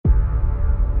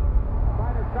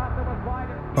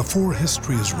Before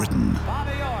history is written,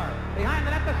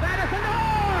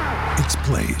 it's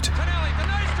played.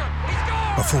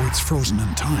 Before it's frozen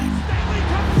in time,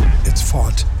 it's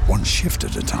fought one shift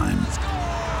at a time.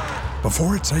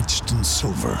 Before it's etched in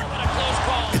silver,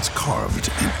 it's carved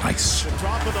in ice.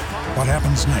 What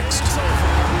happens next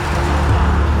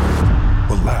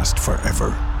will last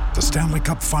forever. The Stanley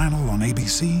Cup Final on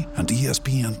ABC and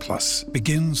ESPN Plus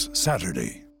begins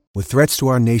Saturday. With threats to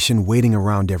our nation waiting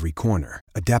around every corner,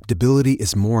 adaptability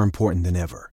is more important than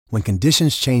ever. When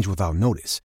conditions change without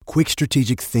notice, quick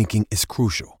strategic thinking is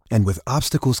crucial. And with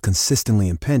obstacles consistently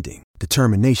impending,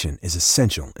 determination is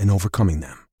essential in overcoming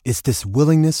them. It's this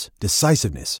willingness,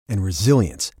 decisiveness, and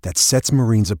resilience that sets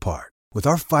Marines apart. With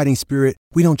our fighting spirit,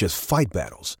 we don't just fight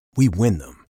battles, we win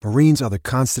them. Marines are the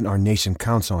constant our nation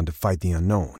counts on to fight the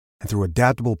unknown. And through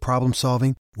adaptable problem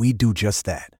solving, we do just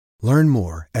that. Learn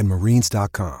more at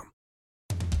marines.com.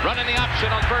 Running the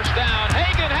option on first down.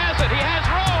 Hagan has it. He has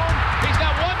room. He's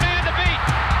got one man to beat.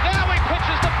 Now he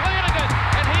pitches to Flanagan,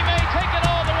 and he may take it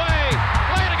all the way.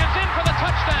 Flanagan's in for the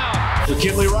touchdown.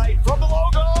 McKinley Wright from the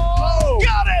logo. Oh,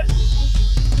 got it!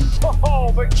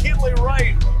 Oh, McKinley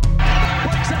Wright.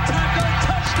 Breaks a tackle.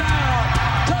 Touchdown.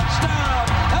 Touchdown.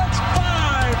 That's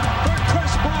 5 for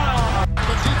Chris Brown.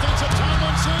 The defensive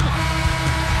Tomlinson.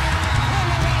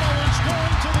 Colorado is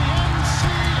going to the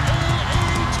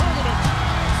NCAA tournament.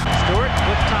 Stewart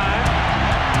with time.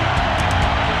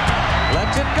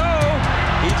 Lets it go.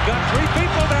 He's got 3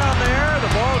 people down there.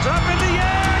 The ball's up in the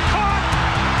air. Caught.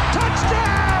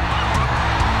 Touchdown.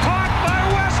 Caught by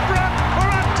Westbrook for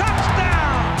a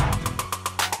touchdown.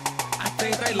 I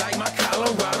think they like my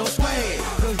Colorado swag.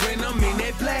 Cause when I'm in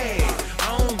that flag,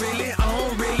 I don't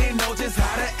really know just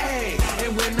how to act.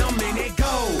 And when I'm in that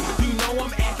goal, you know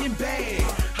I'm acting bad.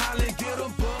 Holland get a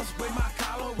bus with my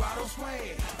Colorado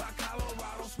swag.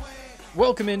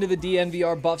 Welcome into the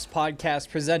DNVR Buffs podcast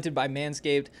presented by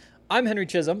Manscaped. I'm Henry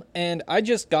Chisholm, and I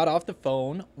just got off the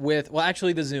phone with, well,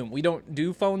 actually the Zoom. We don't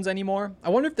do phones anymore. I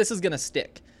wonder if this is going to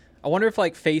stick. I wonder if,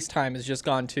 like, FaceTime has just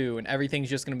gone too, and everything's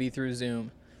just going to be through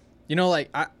Zoom. You know, like,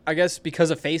 I guess because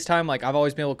of FaceTime, like, I've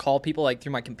always been able to call people, like,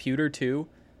 through my computer too.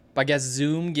 But I guess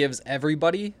Zoom gives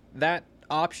everybody that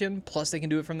option, plus they can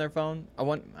do it from their phone. I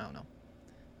don't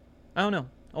know.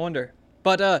 I wonder.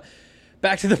 But,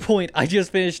 back to the point, I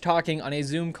just finished talking on a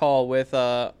Zoom call with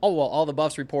all the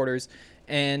Buffs reporters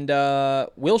and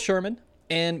Will Sherman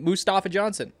and Mustafa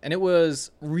Johnson. And it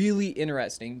was really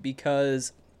interesting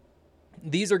because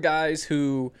these are guys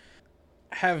who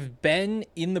have been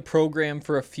in the program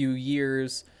for a few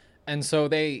years. And so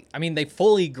they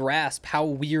fully grasp how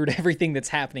weird everything that's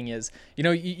happening is. You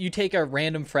know, you take a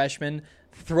random freshman,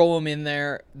 throw them in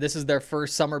there. This is their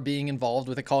first summer being involved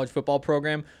with a college football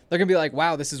program. They're going to be like,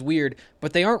 wow, this is weird,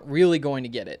 but they aren't really going to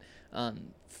get it.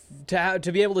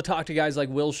 To be able to talk to guys like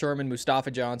Will Sherman, Mustafa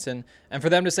Johnson, and for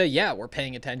them to say, yeah, we're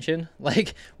paying attention.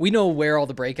 Like, we know where all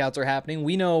the breakouts are happening.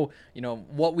 We know,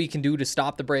 what we can do to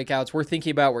stop the breakouts. We're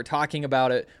thinking about, we're talking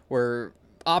about it. We're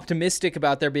optimistic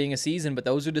about there being a season, but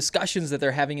those are discussions that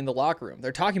they're having in the locker room.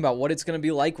 They're talking about what it's going to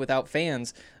be like without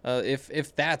fans,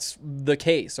 if that's the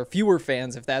case, or fewer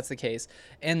fans if that's the case.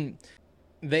 And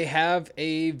they have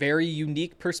a very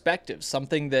unique perspective,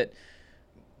 something that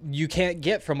you can't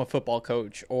get from a football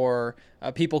coach or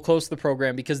people close to the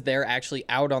program because they're actually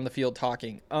out on the field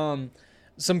talking.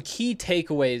 Some key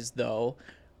takeaways, though.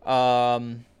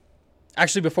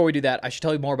 Actually, before we do that, I should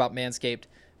tell you more about Manscaped.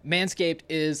 Manscaped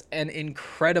is an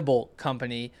incredible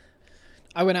company.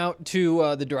 I went out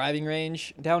to the driving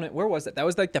range down at, where was it? That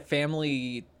was like the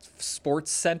family sports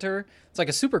center. It's like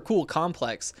a super cool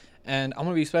complex. And I'm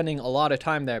going to be spending a lot of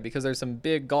time there because there's some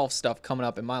big golf stuff coming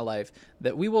up in my life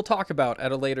that we will talk about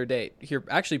at a later date here,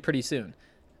 actually pretty soon,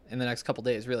 in the next couple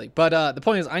days, really. But the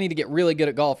point is, I need to get really good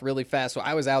at golf really fast. So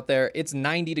I was out there. It's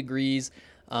 90 degrees.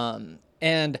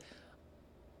 And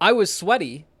I was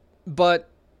sweaty, but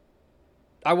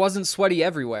I wasn't sweaty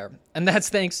everywhere. And that's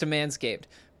thanks to Manscaped.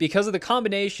 Because of the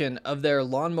combination of their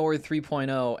Lawnmower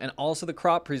 3.0 and also the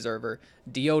Crop Preserver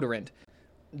deodorant,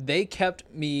 they kept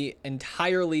me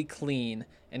entirely clean,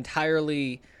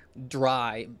 entirely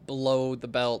dry below the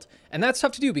belt. And that's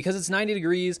tough to do because it's 90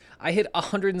 degrees. I hit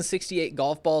 168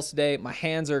 golf balls today. My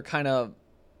hands are kind of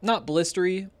not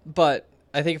blistery, but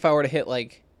I think if I were to hit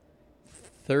like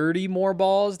 30 more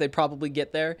balls, they'd probably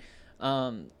get there.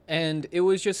 And it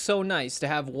was just so nice to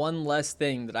have one less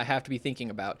thing that I have to be thinking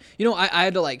about. You know, I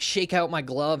had to like shake out my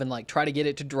glove and like try to get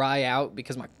it to dry out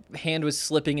because my hand was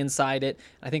slipping inside it.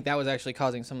 I think that was actually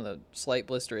causing some of the slight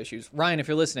blister issues. Ryan, if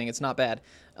you're listening, it's not bad.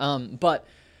 But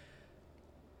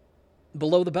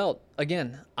below the belt.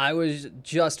 Again, I was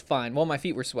just fine. Well, my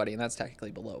feet were sweaty, and that's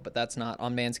technically below, but that's not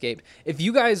on Manscaped. If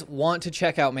you guys want to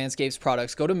check out Manscaped's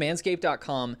products, go to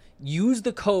manscaped.com, use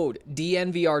the code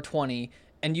DNVR20,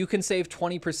 and you can save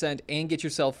 20% and get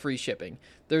yourself free shipping.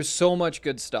 There's so much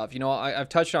good stuff. You know, I've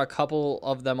touched on a couple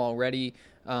of them already,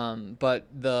 but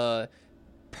the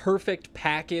Perfect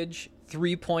Package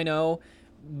 3.0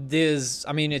 is,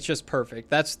 I mean, it's just perfect.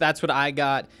 That's what I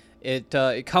got.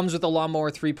 It comes with a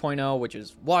Lawnmower 3.0, which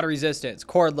is water resistant, it's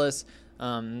cordless.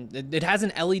 It has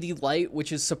an LED light,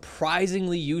 which is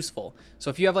surprisingly useful. So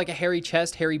if you have like a hairy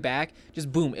chest, hairy back,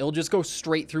 just boom, it'll just go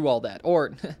straight through all that,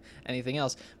 or anything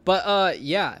else. But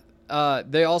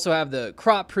they also have the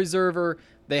Crop Preserver.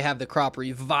 They have the Crop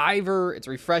Reviver. It's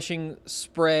a refreshing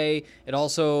spray. It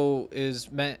also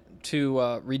is meant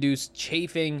to reduce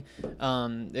chafing.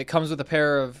 It comes with a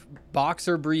pair of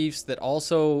boxer briefs that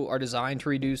also are designed to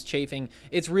reduce chafing.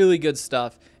 It's really good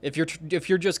stuff. If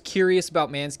you're just curious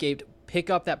about Manscaped, pick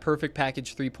up that Perfect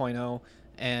Package 3.0,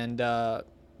 and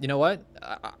you know what?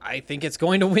 I think it's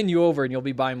going to win you over, and you'll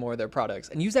be buying more of their products.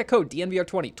 And use that code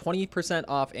DNVR20, 20%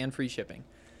 off and free shipping.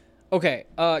 Okay,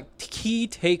 key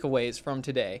takeaways from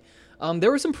today.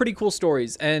 There were some pretty cool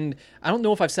stories, and I don't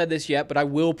know if I've said this yet, but I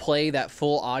will play that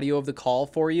full audio of the call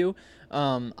for you.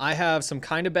 I have some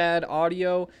kind of bad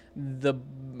audio. The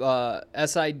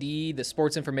SID, the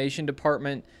Sports Information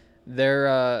Department,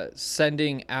 they're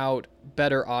sending out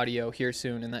better audio here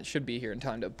soon, and that should be here in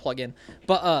time to plug in.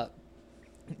 But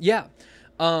yeah.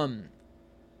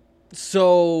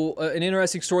 So an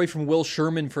interesting story from Will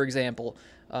Sherman, for example.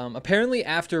 Apparently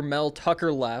after Mel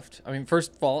Tucker left, I mean,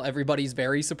 first of all, everybody's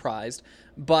very surprised,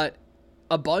 but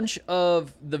a bunch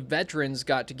of the veterans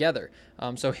got together.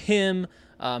 So him,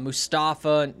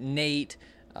 Mustafa, Nate,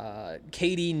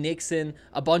 Katie, Nixon,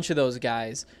 a bunch of those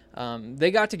guys,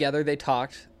 they got together, they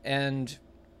talked, and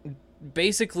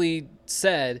basically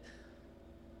said,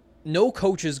 no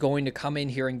coach is going to come in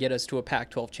here and get us to a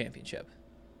Pac-12 championship.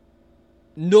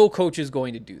 No coach is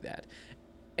going to do that.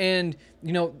 And,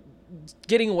 you know,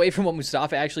 getting away from what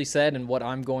Mustafa actually said and what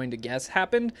I'm going to guess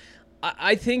happened,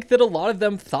 I think that a lot of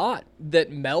them thought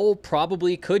that Mel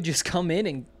probably could just come in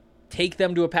and take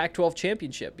them to a Pac-12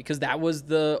 championship, because that was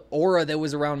the aura that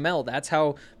was around Mel. That's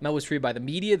how Mel was treated by the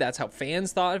media. That's how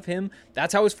fans thought of him.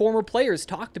 That's how his former players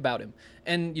talked about him.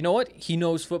 And you know what? He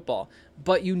knows football.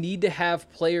 But you need to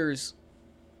have players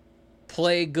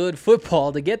play good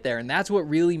football to get there, and that's what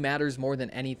really matters more than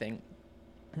anything.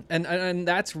 And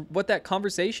that's what that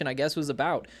conversation, I guess, was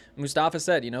about. Mustafa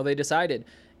said, you know, they decided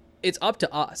it's up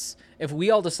to us. If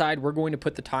we all decide we're going to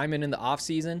put the time in the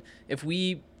offseason, if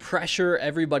we pressure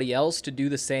everybody else to do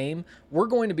the same, we're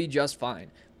going to be just fine.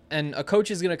 And a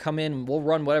coach is going to come in and we'll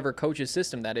run whatever coach's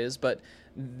system that is. But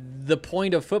the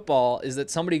point of football is that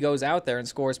somebody goes out there and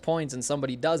scores points and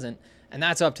somebody doesn't. And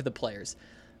that's up to the players.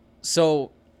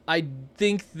 So I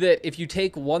think that if you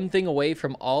take one thing away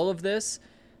from all of this,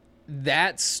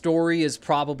 that story is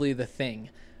probably the thing.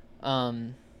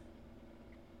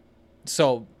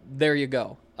 So there you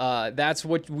go. That's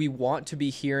what we want to be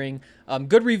hearing.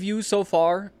 Good reviews so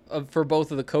far for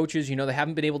both of the coaches. You know, they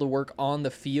haven't been able to work on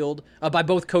the field. By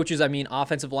both coaches, I mean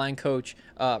offensive line coach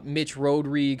Mitch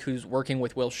Rodrigue, who's working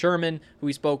with Will Sherman, who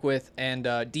we spoke with, and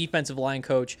defensive line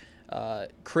coach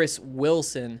Chris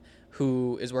Wilson,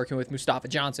 who is working with Mustafa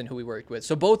Johnson, who we worked with.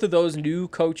 So both of those new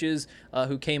coaches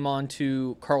who came on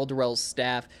to Carl Durrell's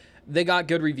staff, they got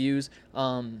good reviews.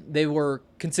 They were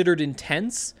considered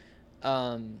intense,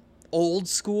 old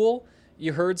school,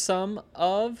 you heard some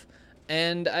of.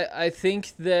 And I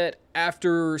think that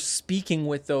after speaking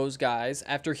with those guys,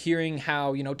 after hearing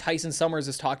how, you know, Tyson Summers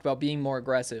has talked about being more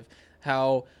aggressive,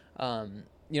 how, you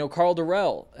know, Carl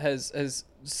Durrell has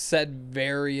said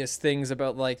various things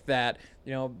about like that,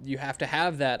 you know, you have to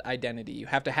have that identity. You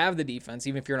have to have the defense,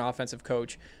 even if you're an offensive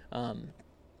coach. And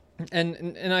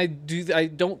I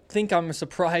don't think I'm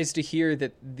surprised to hear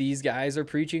that these guys are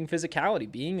preaching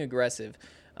physicality, being aggressive,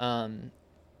 you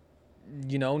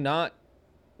know, not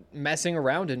messing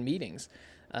around in meetings.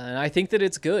 And I think that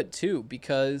it's good too,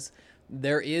 because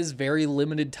there is very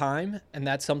limited time, and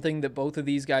that's something that both of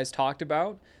these guys talked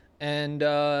about. And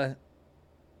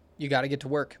you got to get to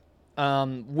work.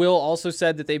 Will also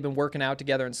said that they've been working out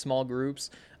together in small groups.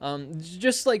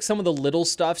 Just like some of the little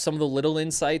stuff, some of the little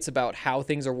insights about how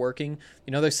things are working.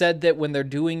 You know, they said that when they're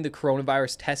doing the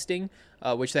coronavirus testing,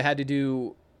 which they had to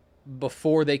do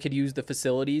before they could use the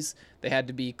facilities, they had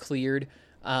to be cleared.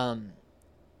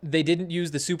 They didn't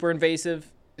use the super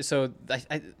invasive. So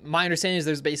my understanding is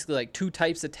there's basically like two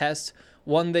types of tests.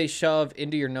 One they shove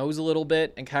into your nose a little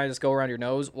bit and kind of just go around your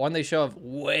nose. One they shove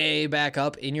way back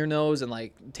up in your nose and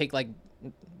like take like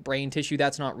brain tissue.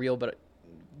 That's not real, but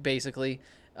basically,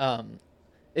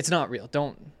 it's not real.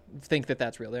 Don't think that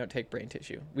that's real. They don't take brain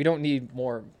tissue. We don't need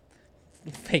more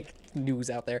fake news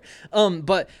out there.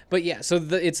 But yeah, so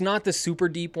it's not the super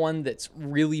deep one that's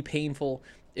really painful.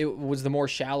 It was the more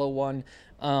shallow one.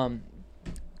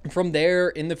 From there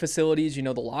in the facilities,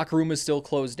 the locker room is still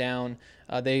closed down.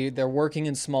 They're working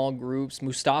in small groups.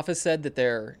 Mustafa said that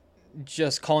they're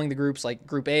just calling the groups like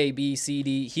group A, B, C,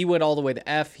 D. He went all the way to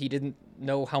F. He didn't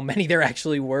know how many there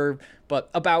actually were, but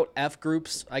about F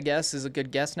groups, I guess, is a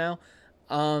good guess now.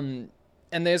 And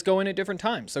they just go in at different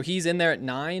times. So he's in there at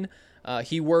 9.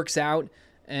 He works out,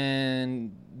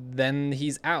 and then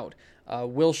he's out.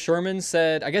 Will Sherman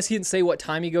said, I guess he didn't say what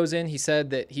time he goes in. He said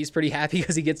that he's pretty happy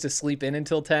because he gets to sleep in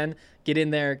until 10, get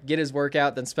in there, get his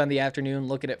workout, then spend the afternoon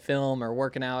looking at film or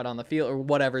working out on the field or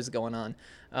whatever's going on.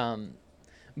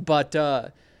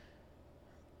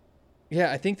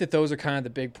 Yeah, I think that those are kind of the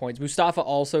big points. Mustafa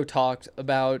also talked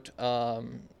about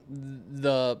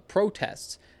the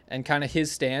protests and kind of his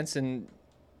stance, and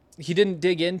he didn't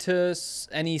dig into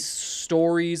any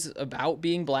stories about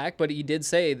being black, but he did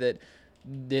say that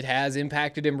it has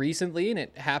impacted him recently, and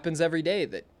it happens every day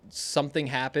that something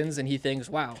happens and he thinks,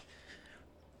 wow,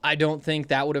 I don't think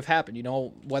that would have happened,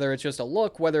 whether it's just a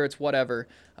look, whether it's whatever,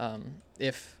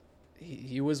 if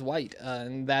he was white,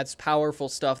 and that's powerful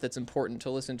stuff that's important to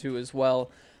listen to as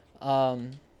well.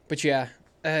 But yeah,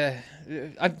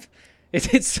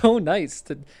 it's so nice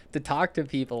to talk to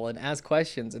people and ask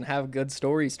questions and have good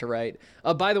stories to write.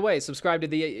 By the way, subscribe to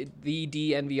the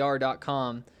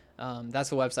DNVR.com. That's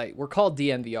the website. We're called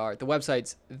DNVR. The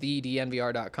website's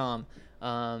thednvr.com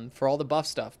for all the Buff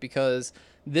stuff, because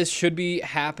this should be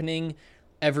happening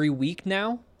every week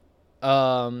now.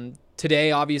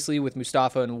 Today, obviously, with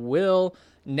Mustafa and Will.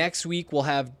 Next week, we'll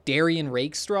have Darian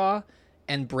Rakestraw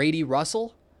and Brady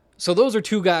Russell. So those are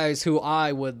two guys who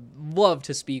I would love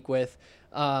to speak with.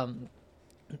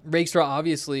 Rakestraw,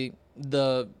 obviously,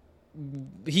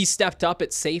 he stepped up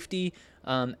at safety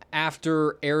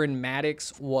after Aaron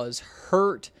Maddox was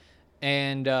hurt.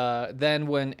 And then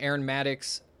when Aaron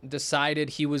Maddox decided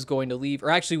he was going to leave,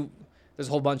 or actually there's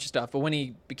a whole bunch of stuff, but when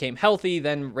he became healthy,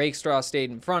 then Rakestraw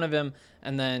stayed in front of him,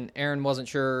 and then Aaron wasn't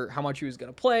sure how much he was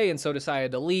going to play, and so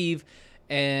decided to leave,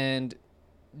 and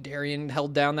Darian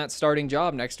held down that starting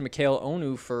job next to Mikhail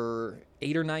Onu for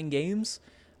 8 or 9 games.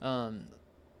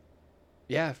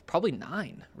 Yeah, probably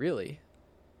 9, really.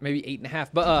 Maybe 8.5.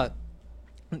 But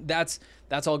that's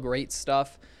all great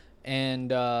stuff.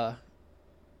 And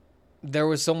there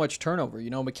was so much turnover.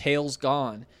 Mikhail's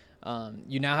gone.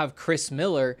 You now have Chris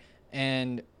Miller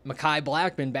and Mekhi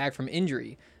Blackman back from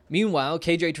injury. Meanwhile,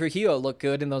 KJ Trujillo looked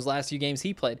good in those last few games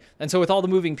he played. And so with all the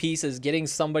moving pieces, getting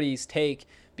somebody's take,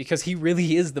 because he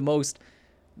really is the most,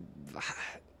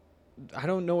 I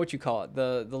don't know what you call it,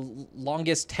 the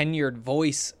longest tenured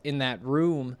voice in that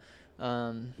room.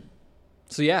 So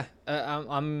yeah,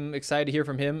 I'm excited to hear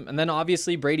from him. And then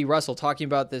obviously Brady Russell talking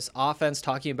about this offense,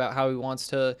 talking about how he wants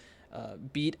to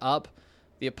beat up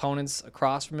the opponents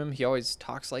across from him. He always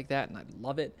talks like that, and I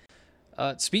love it.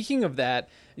 Speaking of that,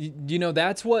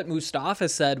 that's what Mustafa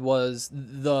said was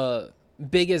the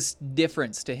biggest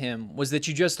difference to him, was that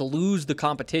you just lose the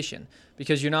competition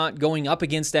because you're not going up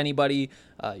against anybody.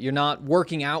 You're not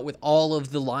working out with all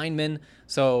of the linemen.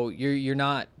 So you're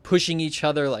not pushing each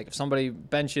other. Like if somebody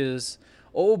benches,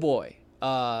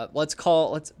 let's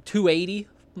 280.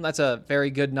 That's a very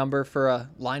good number for a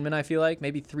lineman. I feel like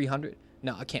maybe 300.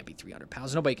 No, it can't be 300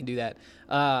 pounds. Nobody can do that.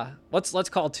 Let's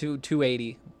call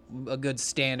 280 a good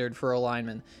standard for a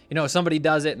lineman. Somebody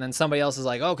does it and then somebody else is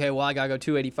like, okay, well, I gotta go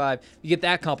 285. You get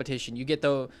that competition. You get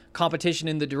the competition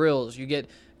in the drills. You get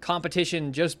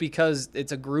competition just because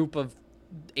it's a group of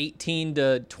 18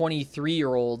 to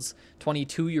 23-year-olds,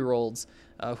 22-year-olds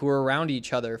who are around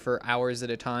each other for hours at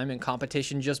a time, and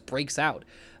competition just breaks out.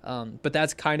 But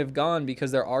that's kind of gone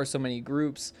because there are so many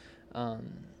groups.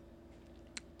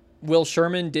 Will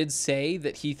Sherman did say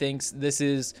that he thinks this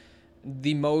is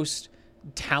the most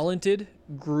talented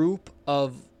group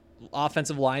of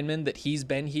offensive linemen that he's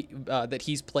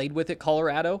played with at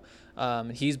Colorado.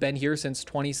 He's been here since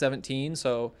 2017,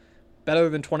 so better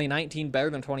than 2019, better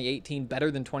than 2018, better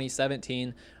than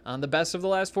 2017, the best of the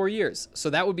last 4 years.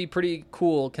 So that would be pretty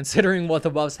cool considering what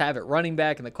the Buffs have at running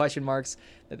back and the question marks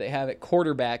that they have at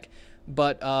quarterback.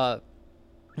 But I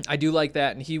do like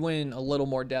that, and he went in a little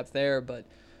more depth there. But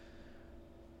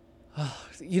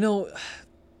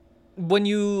when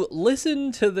you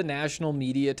listen to the national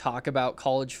media talk about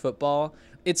college football,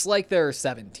 it's like there are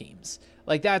 7 teams.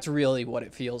 Like, that's really what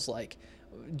it feels like.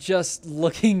 just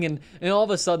looking and all of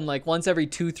a sudden, like once every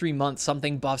 2-3 months,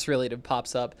 something Buffs related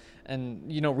pops up.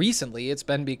 And, recently it's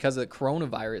been because of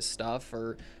coronavirus stuff,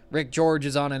 or Rick George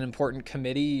is on an important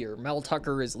committee, or Mel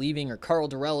Tucker is leaving, or Carl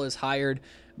Durrell is hired.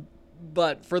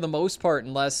 But for the most part,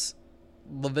 unless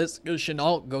Laviska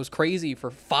Shenault goes crazy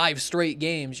for 5 straight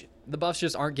games, the Buffs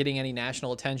just aren't getting any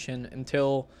national attention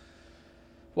until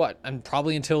and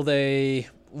probably until they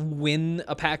win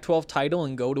a Pac-12 title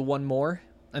and go to one more.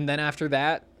 And then after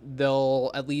that,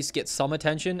 they'll at least get some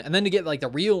attention. And then to get like the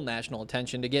real national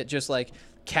attention, to get just like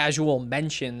casual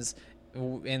mentions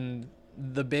in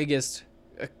the biggest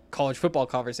college football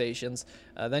conversations,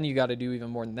 then you got to do even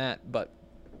more than that. But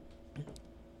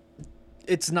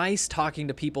it's nice talking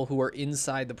to people who are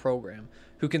inside the program,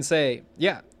 who can say,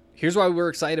 yeah, here's why we're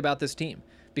excited about this team.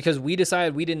 Because we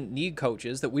decided we didn't need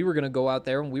coaches, that we were going to go out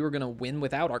there and we were going to win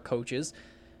without our coaches.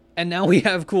 And now we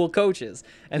have cool coaches.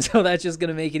 And so that's just going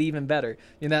to make it even better.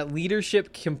 That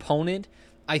leadership component,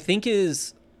 I think,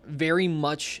 is very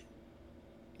much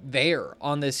there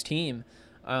on this team.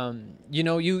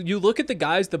 You look at the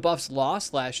guys the Buffs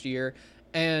lost last year,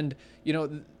 and,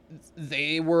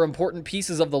 they were important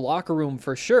pieces of the locker room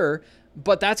for sure,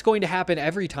 but that's going to happen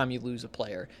every time you lose a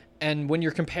player. And when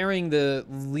you're comparing the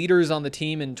leaders on the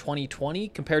team in 2020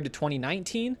 compared to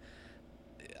 2019,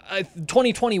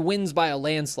 2020 wins by a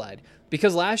landslide,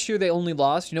 because last year they only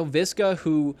lost, Viska,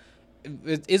 who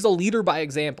is a leader by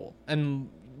example and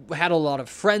had a lot of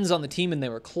friends on the team and they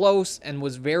were close and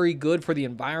was very good for the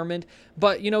environment.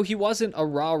 But, he wasn't a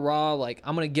rah-rah, like,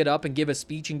 I'm going to get up and give a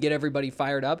speech and get everybody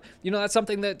fired up. That's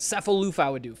something that Sefo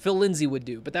Lufau would do, Phil Lindsay would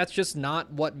do, but that's just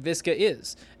not what Viska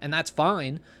is. And that's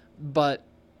fine, but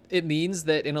it means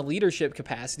that in a leadership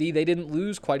capacity, they didn't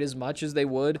lose quite as much as they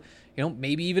would,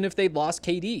 maybe even if they'd lost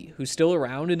KD, who's still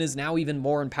around and is now even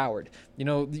more empowered.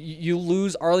 You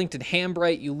lose Arlington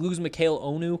Hambright, you lose Mikhail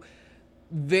Onu,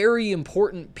 very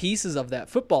important pieces of that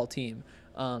football team.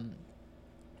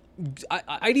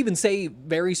 I'd even say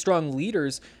very strong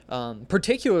leaders,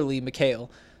 particularly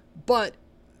Mikhail, but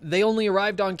they only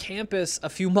arrived on campus a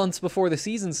few months before the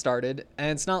season started, and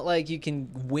it's not like you can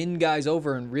win guys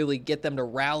over and really get them to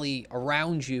rally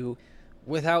around you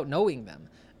without knowing them.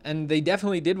 And they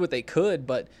definitely did what they could,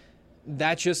 but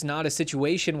that's just not a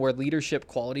situation where leadership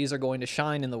qualities are going to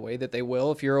shine in the way that they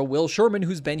will if you're a Will Sherman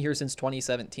who's been here since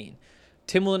 2017.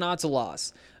 Tim Lynotte's a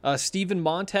loss. Steven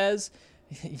Montez,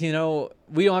 we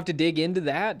don't have to dig into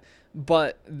that,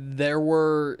 but there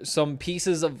were some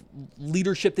pieces of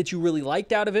leadership that you really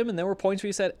liked out of him, and there were points where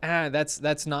you said,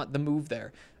 that's not the move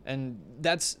there. And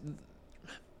that's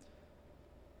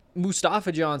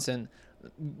Mustafa Johnson,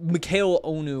 Mikhail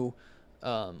Onu,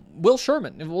 Will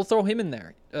Sherman, and we'll throw him in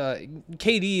there.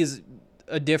 KD is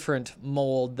a different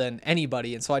mold than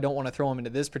anybody, and so I don't want to throw him into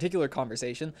this particular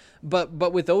conversation.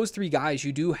 But with those 3 guys,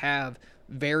 you do have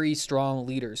very strong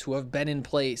leaders who have been in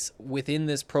place within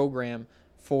this program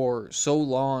for so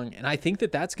long, and I think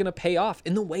that that's going to pay off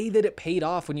in the way that it paid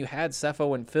off when you had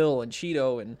Sefo and Phil and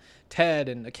Cheeto and Ted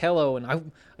and Akello,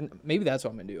 and maybe that's what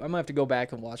I'm going to do. I might have to go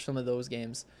back and watch some of those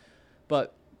games.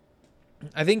 But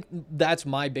I think that's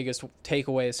my biggest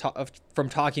takeaway from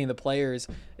talking to the players,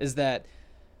 is that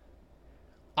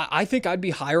I think I'd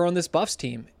be higher on this Buffs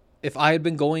team if I had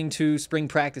been going to spring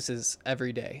practices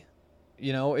every day.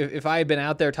 If I had been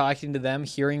out there talking to them,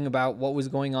 hearing about what was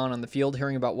going on the field,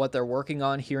 hearing about what they're working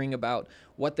on, hearing about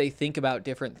what they think about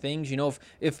different things.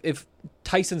 If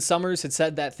Tyson Summers had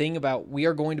said that thing about, we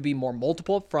are going to be more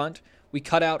multiple up front, we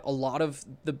cut out a lot of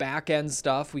the back end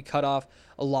stuff, we cut off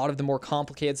a lot of the more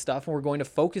complicated stuff, and we're going to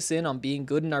focus in on being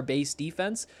good in our base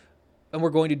defense. And we're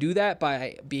going to do that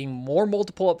by being more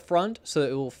multiple up front so that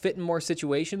it will fit in more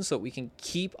situations so that we can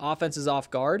keep offenses off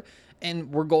guard.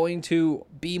 And we're going to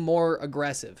be more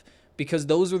aggressive, because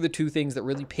those are the 2 things that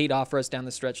really paid off for us down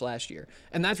the stretch last year.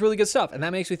 And that's really good stuff. And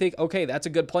that makes me think, okay, that's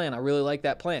a good plan. I really like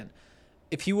that plan.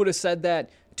 If he would have said that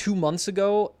 2 months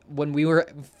ago when we were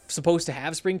supposed to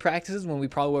have spring practices, when we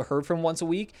probably would have heard from once a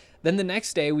week, then the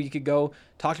next day we could go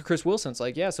talk to Chris Wilson. It's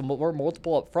like, yeah, so we're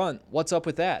multiple up front. What's up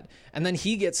with that? And then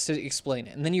he gets to explain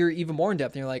it. And then you're even more in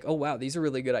depth and you're like, oh, wow, these are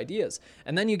really good ideas.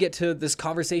 And then you get to this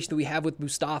conversation that we have with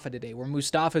Mustafa today, where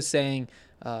Mustafa's saying,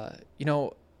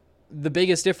 the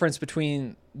biggest difference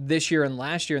between this year and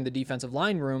last year in the defensive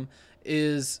line room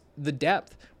is the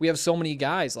depth. We have so many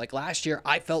guys. Like last year,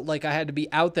 I felt like I had to be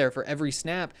out there for every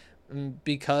snap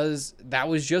because that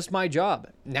was just my job.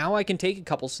 Now I can take a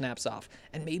couple snaps off,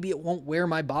 and maybe it won't wear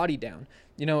my body down.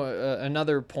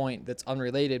 Another point that's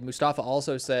unrelated, Mustafa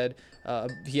also said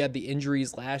he had the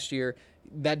injuries last year.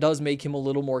 That does make him a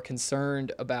little more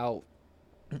concerned about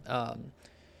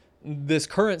this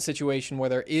current situation where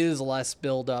there is less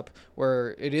buildup,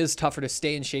 where it is tougher to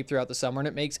stay in shape throughout the summer, and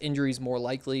it makes injuries more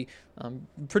likely,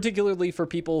 particularly for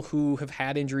people who have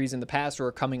had injuries in the past or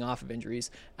are coming off of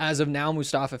injuries. As of now,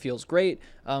 Mustafa feels great,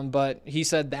 but he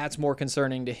said that's more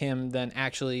concerning to him than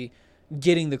actually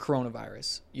getting the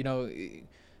coronavirus. You know,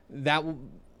 that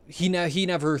he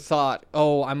never thought,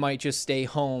 oh, I might just stay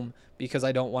home because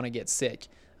I don't want to get sick.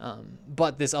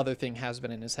 But this other thing has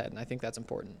been in his head, and I think that's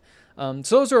important.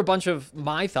 So those are a bunch of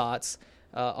my thoughts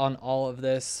on all of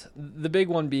this. The big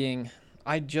one being,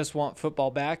 I just want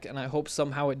football back, and I hope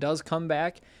somehow it does come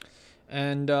back.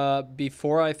 And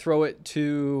before I throw it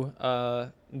to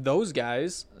those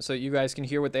guys, so you guys can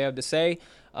hear what they have to say,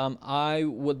 I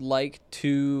would like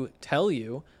to tell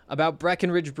you about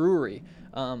Breckenridge Brewery.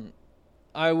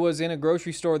 I was in a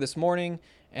grocery store this morning,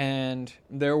 and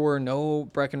there were no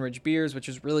Breckenridge beers, which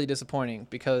is really disappointing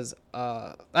because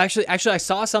actually I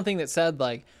saw something that said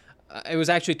like it was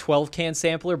actually 12 can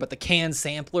sampler, but the can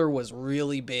sampler was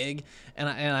really big, and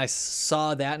I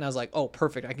saw that and I was like, oh,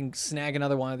 perfect, I can snag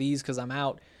another one of these because I'm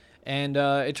out. And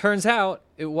it turns out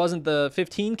it wasn't the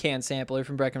 15 can sampler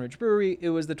from Breckenridge Brewery, it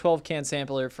was the 12 can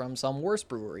sampler from some worse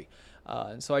brewery,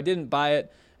 and so I didn't buy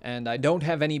it. And I don't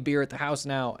have any beer at the house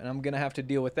now, and I'm going to have to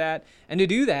deal with that. And to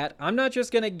do that, I'm not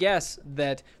just going to guess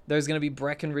that there's going to be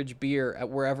Breckenridge beer at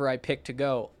wherever I pick to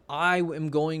go. I am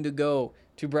going to go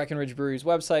to Breckenridge Brewery's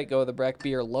website, go to the Breck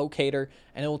Beer Locator,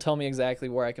 and it will tell me exactly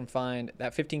where I can find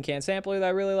that 15-can sampler that I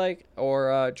really like,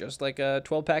 or just like a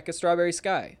 12-pack of Strawberry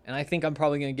Sky. And I think I'm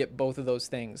probably going to get both of those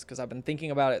things, because I've been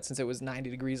thinking about it since it was 90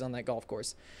 degrees on that golf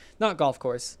course. Not golf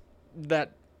course,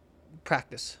 that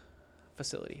practice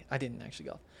facility. I didn't actually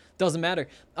golf. Doesn't matter.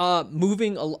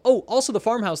 Also the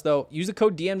farmhouse, though. Use the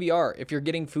code DNVR. If you're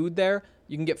getting food there,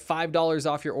 you can get $5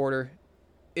 off your order.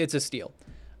 It's a steal.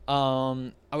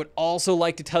 I would also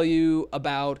like to tell you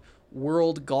about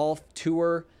World Golf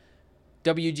Tour.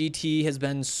 WGT has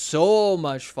been so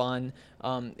much fun.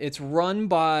 It's run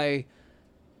by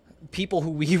people who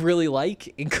we really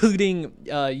like, including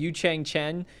Yu Chang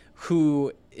Chen,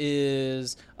 who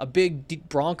is a big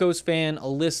Broncos fan, a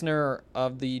listener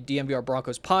of the DNVR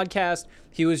Broncos podcast.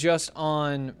 He was just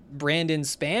on Brandon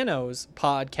Spano's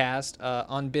podcast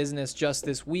on business just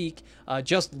this week,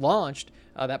 just launched.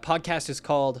 That podcast is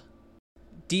called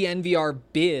DNVR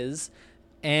Biz,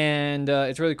 and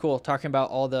it's really cool, talking about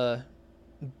all the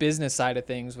business side of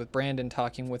things with Brandon,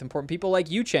 talking with important people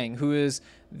like Yu Chang, who is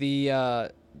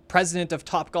the president of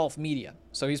Top Golf Media.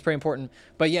 So he's pretty important.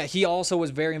 But yeah, he also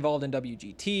was very involved in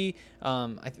WGT.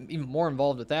 I think even more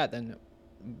involved with that than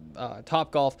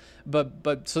Top Golf.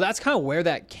 But so that's kind of where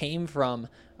that came from,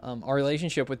 our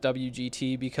relationship with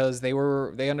WGT, because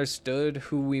they understood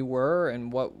who we were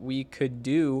and what we could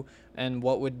do and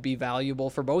what would be valuable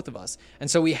for both of us. And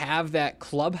so we have that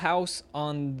clubhouse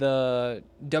on the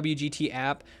WGT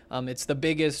app. It's the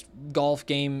biggest golf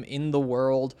game in the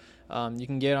world. You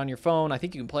can get it on your phone. I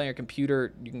think you can play on your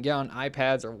computer. You can get on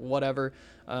iPads or whatever.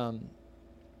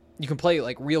 You can play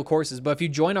like real courses. But if you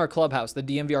join our clubhouse, the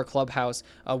DNVR clubhouse,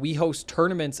 we host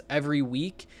tournaments every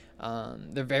week.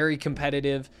 They're very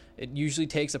competitive. It usually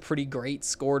takes a pretty great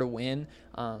score to win,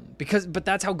 but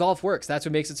that's how golf works. That's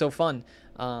what makes it so fun.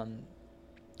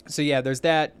 So yeah, there's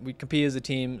that. We compete as a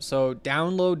team. So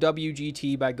download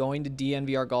WGT by going to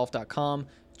dnvrgolf.com,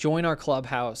 join our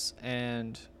clubhouse,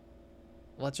 and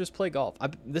let's just play golf.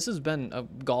 This has been a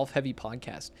golf-heavy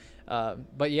podcast.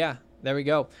 But yeah, there we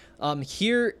go.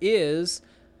 Here is,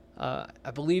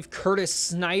 I believe Curtis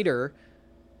Snyder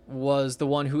was the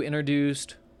one who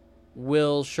introduced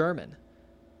Will Sherman.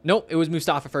 Nope, it was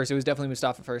Mustafa first. It was definitely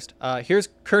Mustafa first. Here's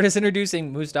Curtis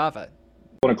introducing Mustafa.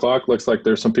 1 o'clock. Looks like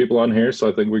there's some people on here, so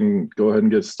I think we can go ahead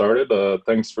and get started.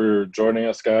 Thanks for joining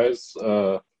us, guys.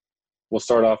 We'll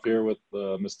start off here with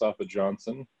Mustafa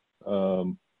Johnson.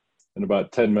 In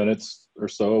about 10 minutes or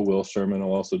so, Will Sherman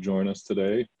will also join us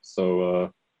today.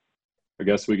 So I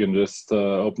guess we can just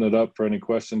open it up for any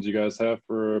questions you guys have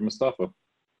for Mustafa.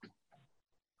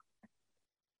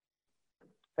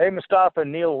 Hey, Mustafa,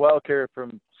 Neil Welk here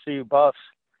from CU Buffs.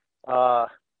 How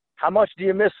much do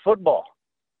you miss football?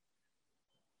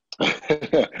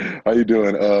 How you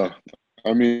doing? Good.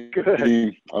 I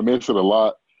miss it a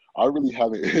lot. I really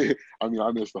haven't –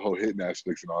 I miss the whole hitting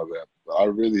aspects and all that. But I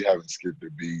really haven't skipped a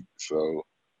beat. So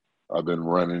I've been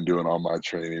running, doing all my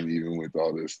training, even with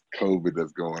all this COVID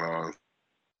that's going on.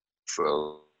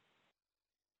 So,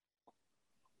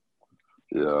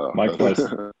 yeah.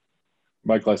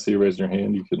 Michael, I see you raising your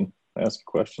hand. You can ask a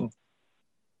question.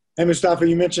 Hey, Mustafa,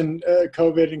 you mentioned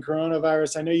COVID and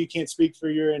coronavirus. I know you can't speak for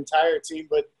your entire team,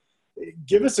 but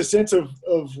give us a sense of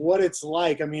what it's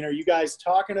like. I mean, are you guys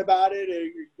talking about it? Are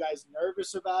you guys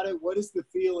nervous about it? What is the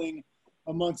feeling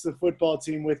amongst the football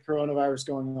team with coronavirus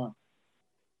going on?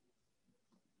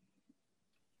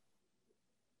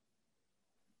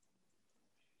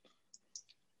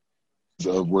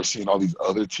 We're seeing all these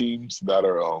other teams that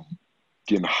are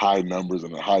getting high numbers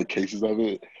and high cases of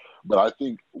it. But I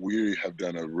think we have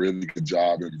done a really good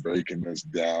job in breaking this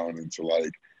down into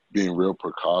like being real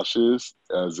precautious,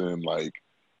 as in like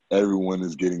everyone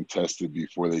is getting tested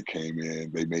before they came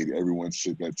in. They made everyone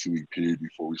sit that 2-week period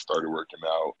before we started working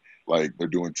out. Like they're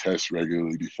doing tests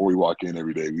regularly. Before we walk in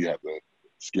every day, we have to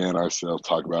scan ourselves,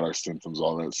 talk about our symptoms,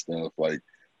 all that stuff. Like,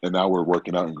 and now we're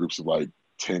working out in groups of like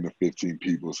 10 to 15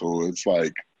 people. So it's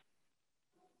like,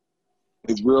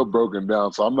 it's real broken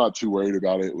down. So I'm not too worried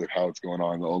about it with how it's going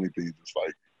on. The only thing is just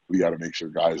like, we got to make sure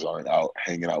guys aren't out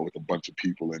hanging out with a bunch of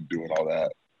people and doing all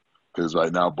that. Because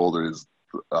right now, Boulder is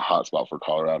a hot spot for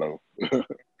Colorado. Hey,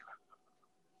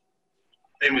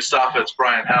 Mustafa, it's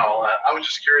Brian Howell. I was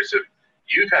just curious if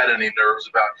you've had any nerves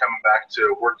about coming back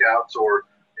to workouts or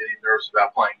any nerves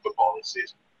about playing football this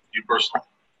season, you personally?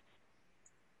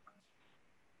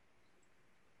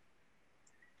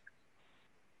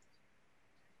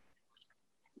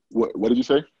 What did you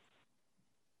say?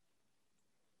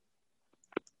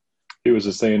 He was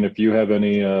just saying if you have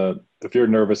any, if you're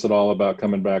nervous at all about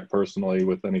coming back personally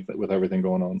with anything, with everything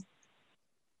going on.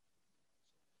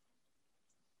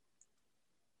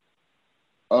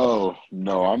 Oh,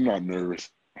 no, I'm not nervous.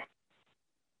 I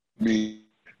mean,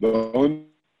 the only thing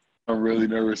I'm really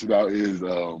nervous about is,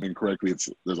 incorrectly,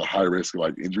 there's a high risk of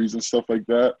like injuries and stuff like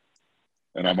that.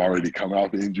 And I'm already coming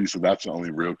off the injury, so that's the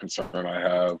only real concern I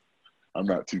have. I'm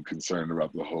not too concerned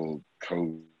about the whole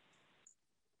COVID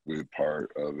part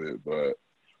of it, but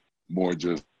more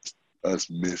just us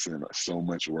missing so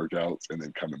much workouts and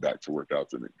then coming back to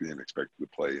workouts and being expected to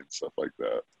play and stuff like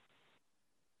that.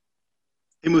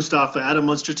 Hey, Mustafa, Adam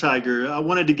Munster Tiger. I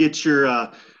wanted to get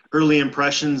your early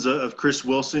impressions of Chris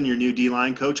Wilson, your new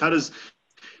D-line coach. How does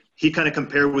he kind of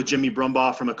compare with Jimmy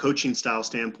Brumbaugh from a coaching style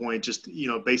standpoint, just, you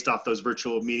know, based off those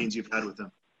virtual meetings you've had with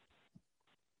him?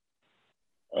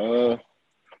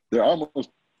 They're almost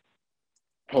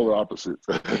polar opposites.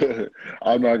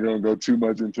 I'm not going to go too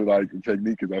much into like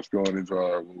technique because that's going into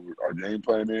our game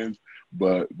plan is,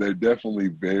 but they're definitely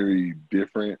very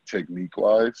different technique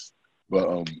wise.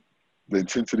 But the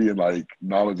intensity and like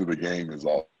knowledge of the game is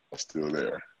all still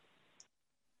there.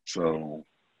 So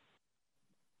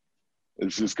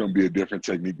it's just going to be a different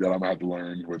technique that I'm going to have to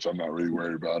learn, which I'm not really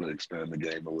worried about, to expand the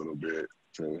game a little bit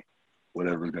to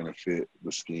whatever's going to fit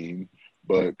the scheme.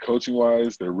 But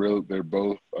coaching-wise, they're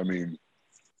both, I mean,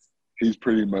 he's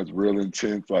pretty much real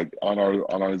intense. Like on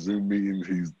our Zoom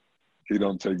meetings, he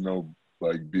don't take no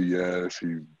like BS.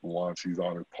 He's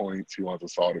on his points. He wants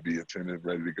us all to be attentive,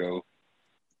 ready to go.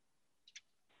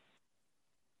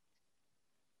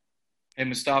 Hey,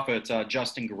 Mustafa, it's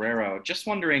Justin Guerrero. Just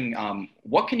wondering,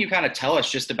 what can you kind of tell us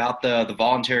just about the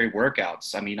voluntary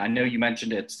workouts? I mean, I know you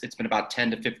mentioned it's been about 10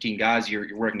 to 15 guys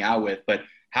you're working out with, but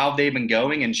how have they been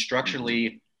going? And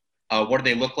structurally, what do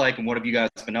they look like, and what have you guys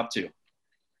been up to?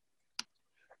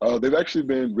 They've actually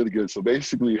been really good. So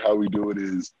basically how we do it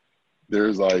is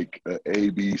there's like a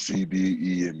B, C, D,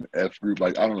 E, and F group.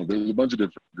 Like, I don't know, there's a bunch of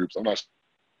different groups. I'm not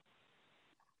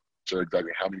sure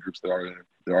exactly how many groups there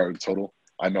are in total.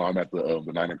 I know I'm at the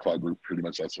 9 o'clock group. Pretty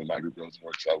much that's when my group goes and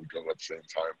works out. We go at the same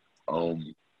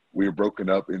time. We're broken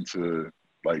up into,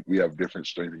 like, we have different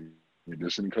strength and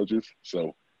conditioning coaches.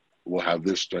 So we'll have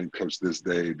this strength coach this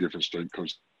day, different strength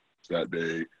coach that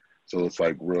day. So it's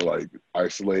like we're like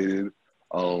isolated.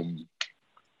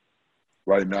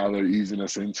 Right now they're easing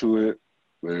us into it.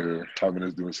 They're having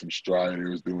us doing some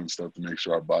striders, doing stuff to make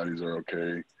sure our bodies are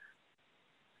okay.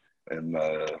 And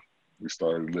we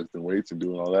started lifting weights and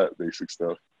doing all that basic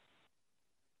stuff.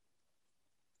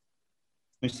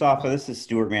 Mustafa, this is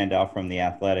Stuart Mandel from The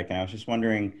Athletic, and I was just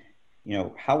wondering, you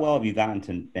know, how well have you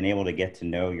been able to get to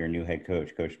know your new head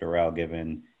coach, Coach Dorrell,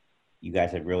 given you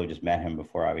guys had really just met him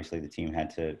before obviously the team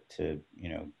had to you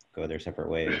know, go their separate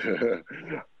ways?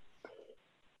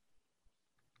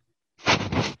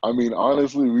 I mean,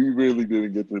 honestly, we really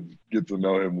didn't get to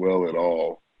know him well at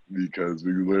all because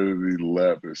we literally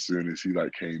left as soon as he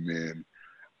like came in.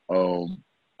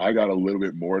 I got a little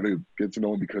bit more to get to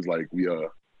know him because like we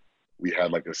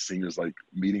had like a seniors like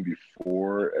meeting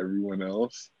before everyone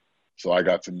else. So I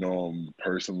got to know him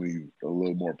personally, a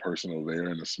little more personal there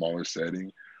in a smaller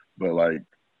setting. But like,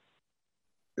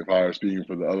 if I was speaking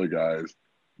for the other guys,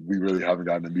 we really haven't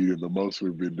gotten to meet him. The most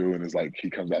we've been doing is like, he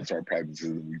comes out to our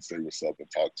practices and we say what's up and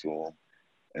talk to him,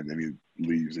 and then he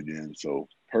leaves again. So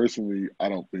personally, I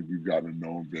don't think we've gotten to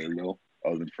know him very well,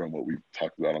 other than from what we've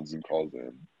talked about on Zoom calls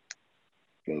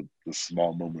and the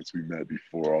small moments we met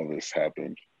before all this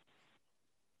happened.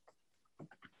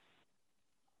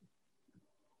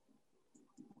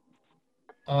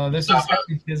 This is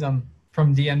Sherman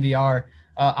from DNVR.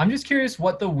 I'm just curious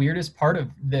what the weirdest part of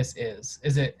this is.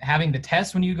 Is it having the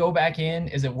test when you go back in?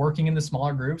 Is it working in the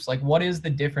smaller groups? Like, what is the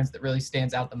difference that really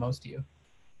stands out the most to you?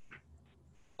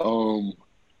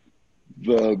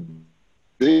 The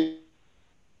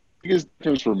biggest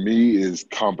difference for me is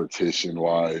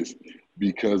competition-wise,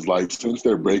 because like since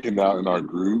they're breaking out in our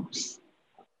groups,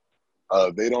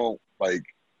 they don't like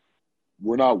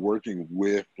we're not working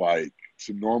with like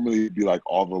to normally be like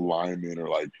all the linemen are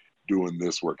like doing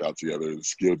this workout together and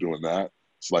skill doing that.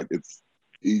 So like it's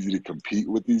easy to compete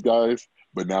with these guys.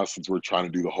 But now since we're trying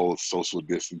to do the whole social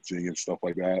distancing and stuff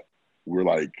like that, we're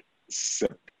like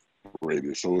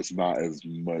separated. So it's not as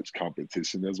much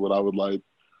competition as what I would like.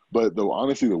 But though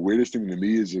honestly, the weirdest thing to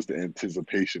me is just the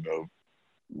anticipation of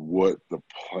what the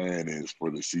plan is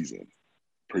for the season,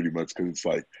 pretty much. Because it's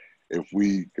like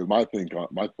because my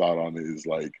thought on it is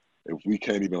like if we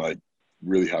can't even like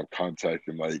really have contact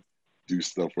and like do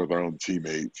stuff with our own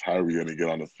teammates, how are we going to get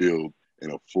on the field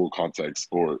in a full contact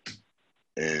sport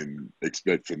and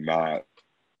expect to not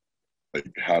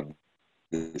like have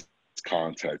this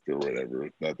contact or whatever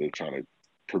that they're trying to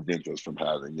prevent us from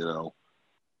having, you know?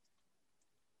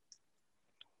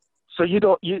 So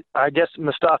I guess,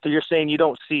 Mustafa, you're saying you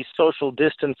don't see social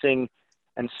distancing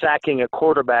and sacking a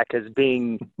quarterback as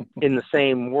being in the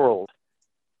same world.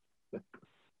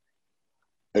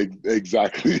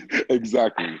 Exactly.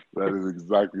 That is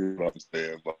exactly what I'm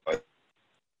saying. Like,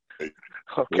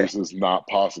 okay. It's just not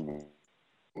possible.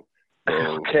 So,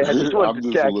 okay, I just wanted I'm to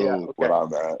just a check. little Okay. what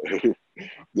I'm at.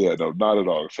 Yeah, no, not at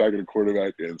all. Sacking a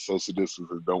quarterback and social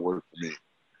distancing don't work for me.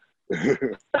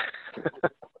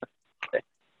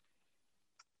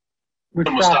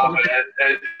 Mustafa,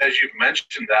 as you've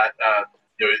mentioned that,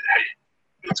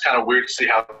 it's kind of weird to see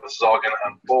how this is all going to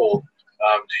unfold.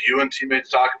 Do you and teammates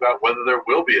talk about whether there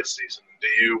will be a season? Do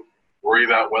you worry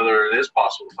about whether it is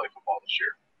possible to play football this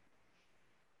year?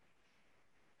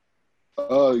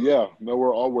 Yeah, no,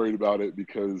 we're all worried about it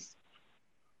because,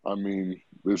 I mean,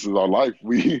 this is our life.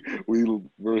 We're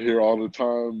here all the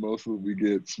time. We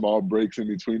get small breaks in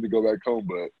between to go back home,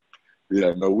 but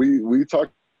yeah, no, we talk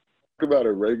about it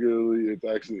regularly. It's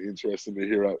actually interesting to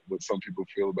hear what some people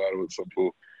feel about it, what some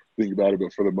people think about it.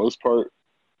 But for the most part,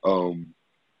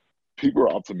 people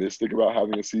are optimistic about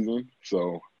having a season.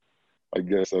 So I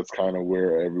guess that's kind of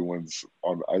where everyone's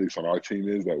at least on our team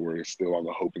is, that we're still on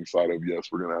the hoping side of, yes,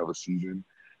 we're going to have a season.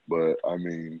 But I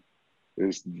mean,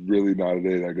 it's really not a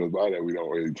day that goes by that we don't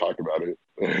really talk about it.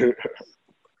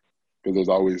 Because there's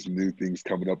always new things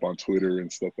coming up on Twitter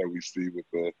and stuff that we see with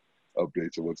the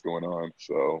updates of what's going on.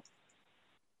 So.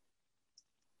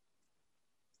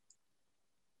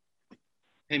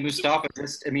 Hey, Mustafa,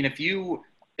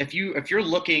 if you're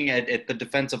looking at the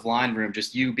defensive line room,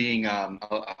 just you being a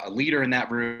leader in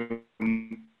that room,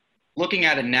 looking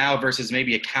at it now versus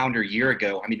maybe a calendar year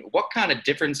ago, I mean, what kind of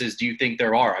differences do you think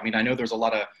there are? I mean, I know there's a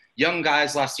lot of young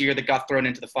guys last year that got thrown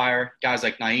into the fire, guys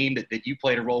like Naeem that you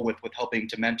played a role with helping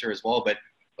to mentor as well. But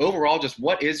overall, just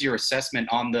what is your assessment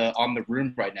on the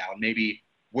room right now, and maybe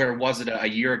where was it a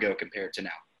year ago compared to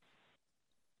now?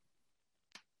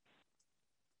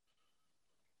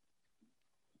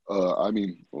 I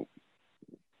mean,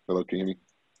 hello, can you hear me?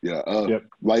 Yeah. Yep.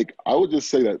 Like, I would just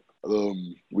say that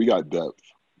we got depth.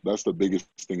 That's the biggest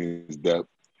thing is depth.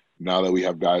 Now that we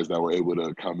have guys that were able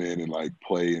to come in and, like,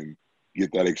 play and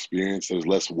get that experience, there's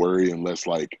less worry and less,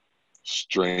 like,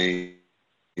 strain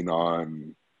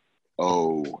on,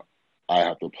 I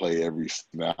have to play every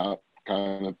snap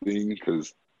kind of thing,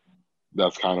 because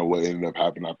that's kind of what ended up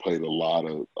happening. I played a lot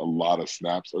of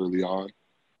snaps early on.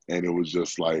 And it was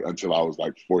just like until I was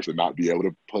like forced to not be able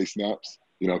to play snaps,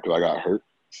 because I got hurt.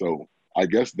 So I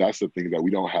guess that's the thing that we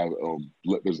don't have.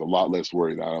 There's a lot less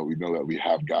worry now. We know that we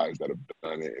have guys that have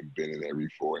done it and been in every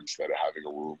four instead of having a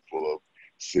room full of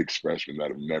 6 freshmen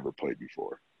that have never played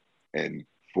before and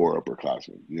 4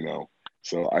 upperclassmen,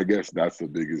 So I guess that's the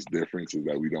biggest difference is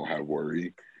that we don't have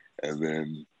worry. And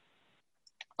then,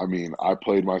 I mean, I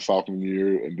played my sophomore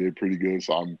year and did pretty good,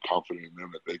 so I'm confident in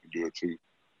them that they can do it too.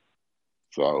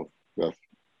 So that's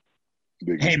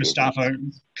Hey, Mustafa,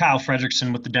 Kyle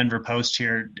Fredrickson with the Denver Post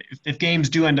here. If games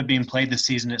do end up being played this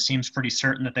season, it seems pretty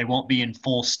certain that they won't be in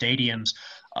full stadiums.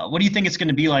 What do you think it's going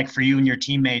to be like for you and your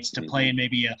teammates to play in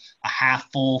maybe a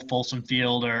half full Folsom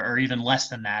Field or even less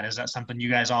than that? Is that something you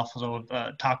guys also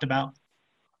talked about?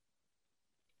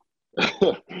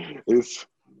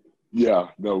 Yeah,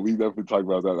 no, we definitely talked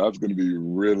about that. That's going to be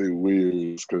really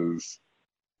weird because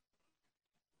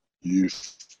you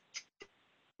used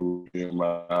to being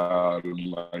loud and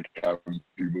like having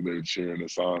people there cheering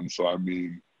us on. So I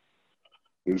mean,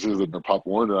 this isn't a Pop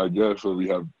Warner, I guess, where we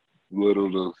have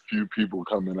little to few people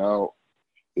coming out.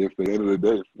 If at the end of the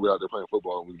day, we're out there playing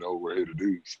football and we know what we're here to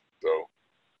do. So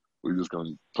we're just going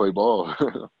to play ball.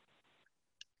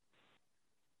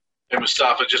 Hey,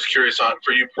 Mustafa, just curious on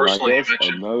for you personally. You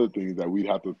mentioned another thing is that we'd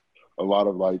have to a lot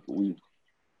of like we.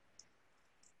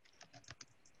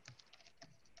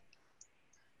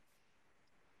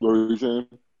 What were you saying?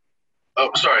 Oh,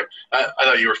 sorry. I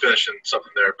thought you were finishing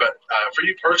something there. But for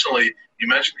you personally, you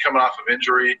mentioned coming off of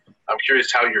injury. I'm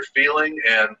curious how you're feeling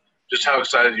and just how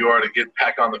excited you are to get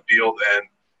back on the field and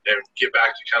get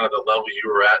back to kind of the level you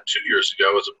were at 2 years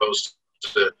ago as opposed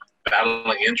to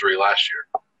battling injury last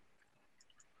year.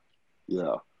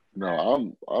 Yeah.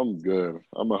 No, I'm good.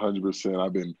 I'm 100%.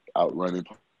 I've been out running,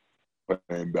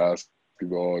 playing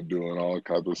basketball, doing all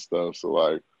kinds of stuff. So,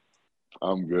 like,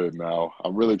 I'm good now.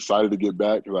 I'm really excited to get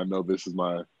back because I know this is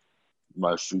my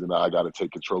season that I got to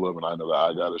take control of, and I know that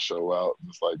I got to show out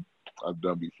just like I've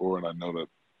done before, and I know that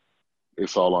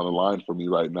it's all on the line for me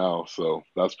right now. So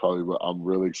that's probably what I'm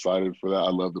really excited for that. I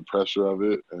love the pressure of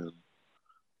it, and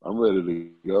I'm ready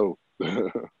to go.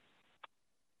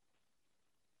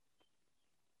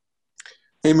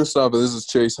 Hey, Mustafa, this is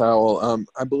Chase Howell.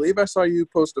 I believe I saw you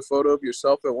post a photo of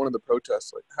yourself at one of the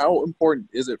protests. Like, how important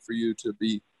is it for you to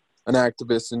be an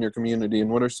activist in your community, and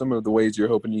what are some of the ways you're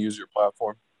hoping to use your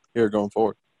platform here going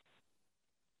forward?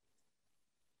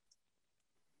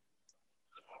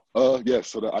 Yes,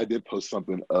 so I did post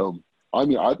something. I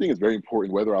mean, I think it's very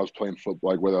important whether I was playing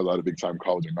football, like whether I was at a big time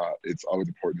college or not. It's always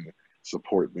important to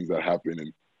support things that happen.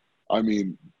 And I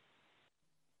mean,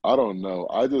 I don't know.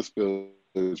 I just feel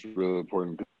it's really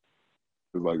important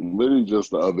because, like, literally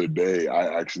just the other day,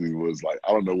 I actually was like,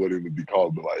 I don't know what it would be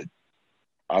called, but like,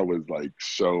 I was like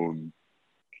shown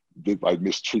like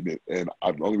mistreatment, and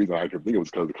the only reason I could think it was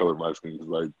because of the color of my skin. Because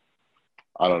like,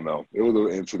 I don't know, it was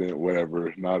an incident,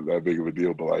 whatever, not that big of a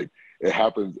deal, but like, it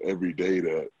happens every day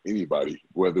to anybody,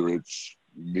 whether it's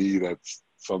me that's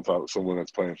sometimes someone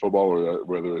that's playing football, or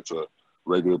whether it's a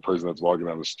regular person that's walking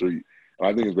down the street. And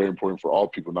I think it's very important for all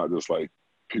people, not just like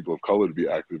people of color, to be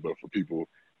active, but for people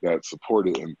that support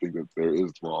it and think that there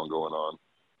is wrong going on.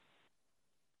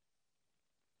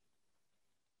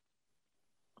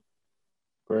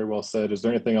 Very well said. Is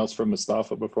there anything else from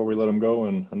Mustafa before we let him go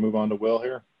and move on to Will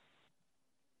here?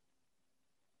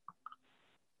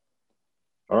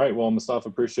 All right. Well, Mustafa,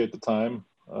 appreciate the time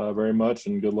very much,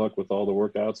 and good luck with all the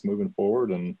workouts moving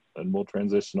forward. And we'll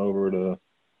transition over to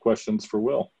questions for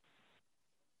Will.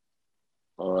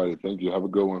 All right. Thank you. Have a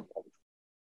good one.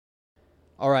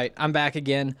 All right. I'm back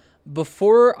again.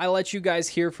 Before I let you guys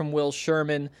hear from Will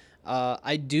Sherman,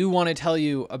 I do want to tell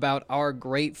you about our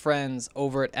great friends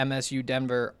over at MSU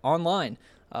Denver Online.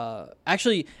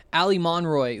 Actually, Ali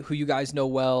Monroy, who you guys know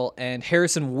well, and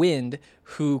Harrison Wind,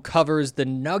 who covers the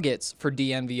Nuggets for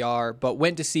DNVR, but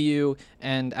went to see you,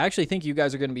 and I actually think you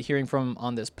guys are going to be hearing from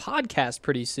on this podcast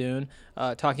pretty soon,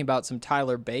 talking about some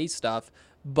Tyler Bay stuff.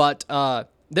 But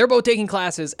they're both taking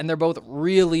classes, and they're both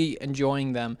really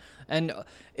enjoying them. And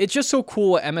it's just so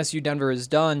cool what MSU Denver has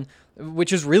done,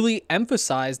 which is really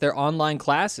emphasize their online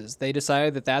classes. They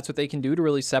decided that that's what they can do to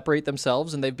really separate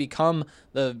themselves, and they've become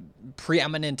the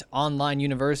preeminent online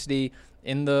university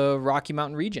in the Rocky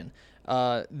Mountain region.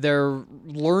 Their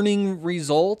learning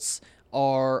results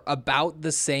are about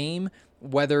the same,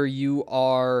 whether you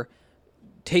are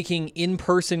taking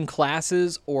in-person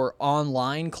classes or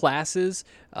online classes,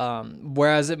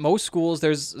 whereas at most schools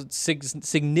there's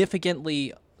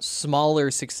significantly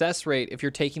smaller success rate if you're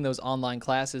taking those online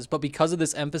classes. But because of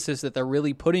this emphasis that they're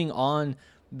really putting on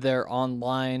their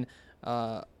online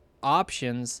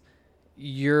options,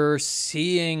 you're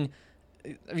seeing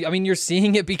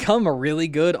it become a really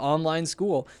good online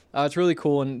school. It's really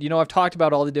cool. And, I've talked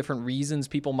about all the different reasons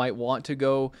people might want to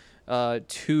go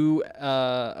to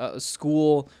a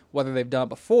school, whether they've done it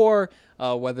before,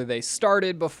 whether they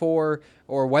started before,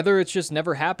 or whether it's just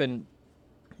never happened.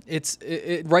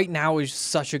 It right now is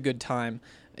such a good time.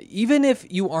 Even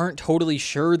if you aren't totally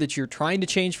sure that you're trying to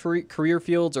change career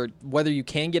fields or whether you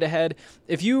can get ahead,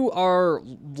 if you are,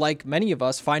 like many of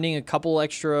us, finding a couple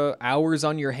extra hours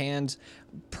on your hands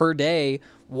per day,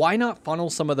 why not funnel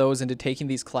some of those into taking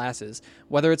these classes?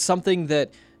 Whether it's something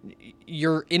that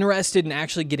you're interested in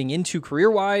actually getting into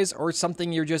career-wise, or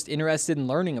something you're just interested in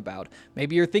learning about.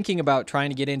 Maybe you're thinking about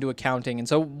trying to get into accounting, and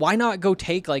so why not go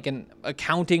take like an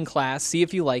accounting class, see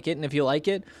if you like it, and if you like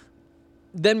it,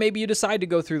 then maybe you decide to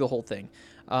go through the whole thing.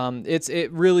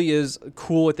 It really is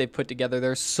cool what they've put together.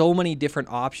 There's so many different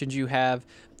options you have.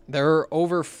 There are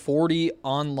over 40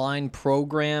 online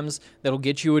programs that'll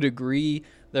get you a degree.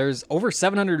 There's over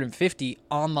 750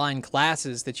 online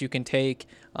classes that you can take,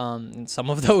 and some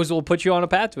of those will put you on a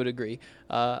path to a degree.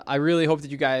 I really hope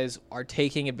that you guys are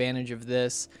taking advantage of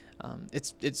this.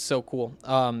 It's so cool.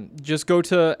 Just go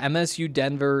to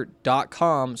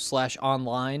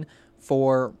msudenver.com/online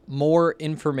for more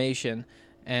information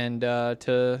and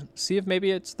to see if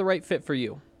maybe it's the right fit for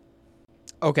you.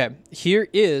 Okay, here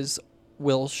is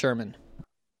Will Sherman.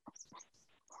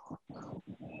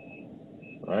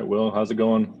 All right, Will, how's it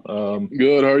going?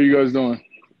 Good. How are you guys doing?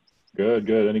 Good.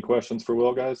 Any questions for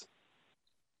Will, guys?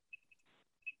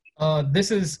 This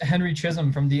is Henry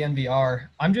Chisholm from DNVR.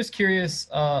 I'm just curious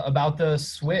about the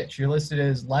switch. You're listed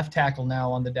as left tackle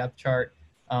now on the depth chart.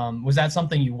 Was that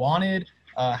something you wanted?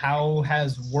 How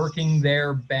has working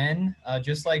there been?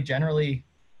 Just like generally,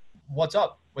 what's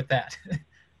up with that?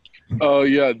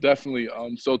 Yeah, definitely.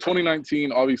 So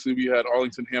 2019, obviously we had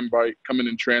Arlington Hambright come in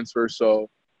and transfer. So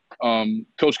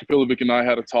Coach Kapilovic and I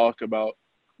had a talk about,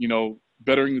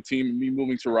 bettering the team and me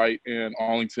moving to right and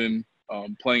Arlington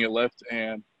playing at left.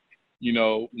 And,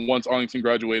 once Arlington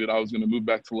graduated, I was going to move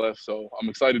back to left. So I'm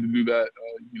excited to do that,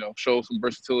 show some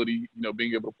versatility,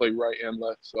 being able to play right and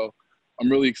left. So I'm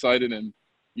really excited. And,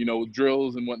 with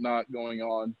drills and whatnot going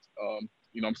on,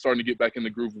 I'm starting to get back in the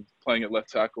groove of playing at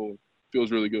left tackle. It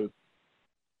feels really good.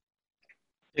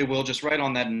 Hey, Will, just right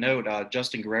on that note,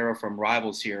 Justin Guerrero from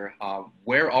Rivals here.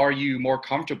 Where are you more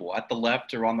comfortable, at the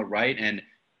left or on the right? And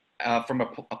from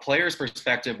a player's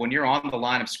perspective, when you're on the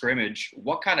line of scrimmage,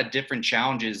 what kind of different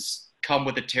challenges come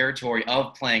with the territory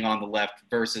of playing on the left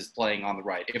versus playing on the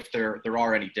right, if there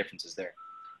are any differences there?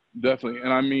 Definitely.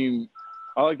 And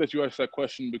I like that you asked that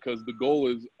question because the goal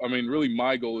is, really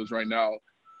my goal is right now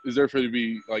is there for it to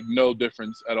be like no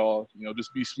difference at all.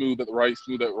 Just be smooth at the right,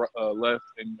 smooth at left,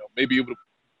 and maybe even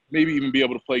be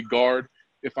able to play guard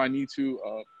if I need to.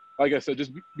 Like I said,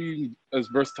 just being as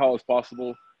versatile as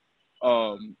possible.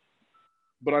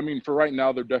 But for right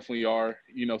now, there definitely are,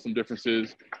 some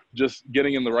differences. Just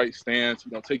getting in the right stance,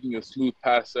 taking a smooth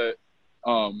pass set.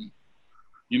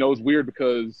 It's weird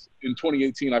because in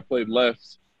 2018 I played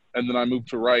left, and then I moved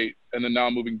to right, and then now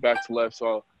I'm moving back to left.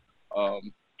 So,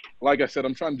 like I said,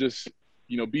 I'm trying to just,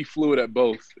 be fluid at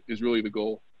both is really the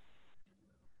goal.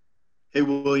 Hey,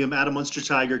 William, Adam Munster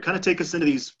Tiger, kind of take us into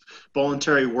these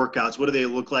voluntary workouts. What do they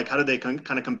look like? How do they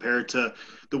kind of compare to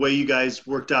the way you guys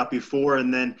worked out before?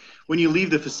 And then when you leave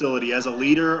the facility as a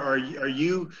leader, are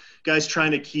you guys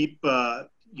trying to keep, the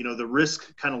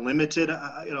risk kind of limited?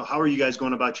 How are you guys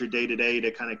going about your day-to-day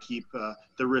to kind of keep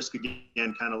the risk,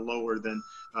 again, kind of lower than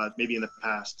maybe in the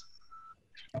past?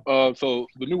 So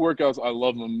the new workouts, I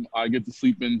love them. I get to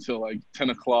sleep until like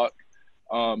 10 o'clock.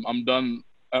 I'm done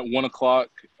at 1 o'clock,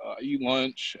 I eat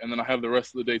lunch, and then I have the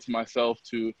rest of the day to myself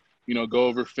to, go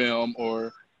over film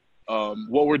or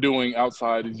what we're doing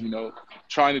outside is,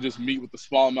 trying to just meet with a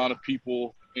small amount of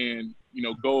people and,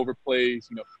 go over plays,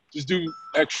 just do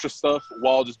extra stuff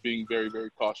while just being very, very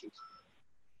cautious.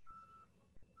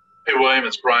 Hey, William,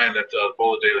 it's Brian at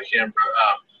Bola de la Cambra.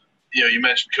 You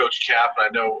mentioned Coach Cap, and I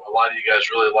know a lot of you guys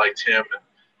really liked him.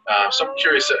 And so I'm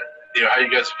curious, how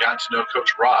you guys have gotten to know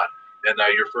Coach Rod and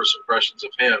your first impressions of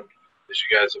him as you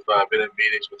guys have been in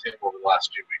meetings with him over the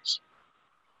last few weeks.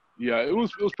 Yeah, it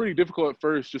was pretty difficult at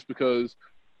first just because,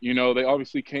 they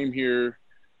obviously came here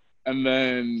and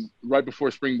then right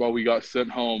before spring ball we got sent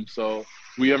home. So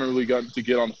we haven't really gotten to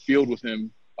get on the field with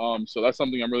him. So that's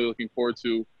something I'm really looking forward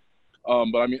to.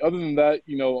 But other than that,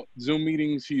 Zoom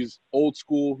meetings, he's old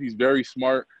school. He's very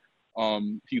smart.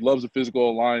 He loves the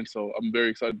physical line. So I'm very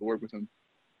excited to work with him.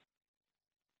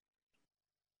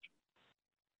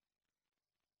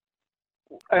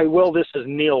 Hey, Will, this is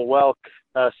Neil Welk,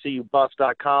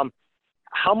 CUBuffs.com.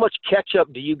 How much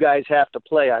catch-up do you guys have to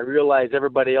play? I realize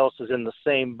everybody else is in the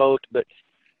same boat, but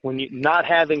when you not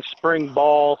having spring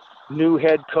ball, new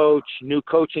head coach, new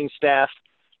coaching staff,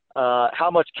 how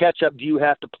much catch-up do you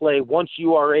have to play once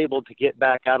you are able to get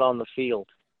back out on the field?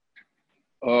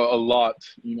 A lot.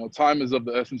 Time is of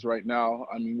the essence right now.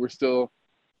 We're still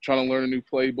trying to learn a new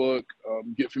playbook,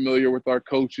 get familiar with our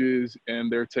coaches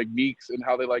and their techniques and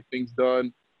how they like things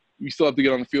done. We still have to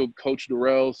get on the field, Coach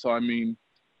Durrell. So,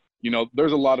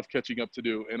 there's a lot of catching up to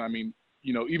do. And,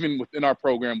 even within our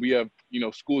program, we have,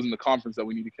 schools in the conference that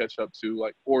we need to catch up to,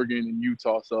 like Oregon and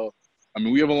Utah. So,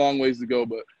 we have a long ways to go,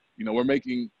 but, we're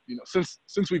making,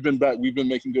 since we've been back, we've been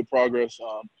making good progress.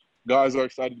 Guys are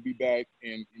excited to be back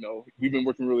and, we've been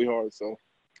working really hard. So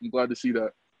I'm glad to see that.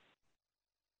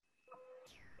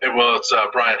 Hey, well, it's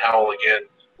Brian Howell again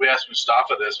we asked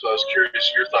Mustafa this, but I was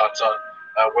curious your thoughts on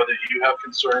whether you have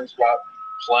concerns about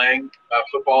playing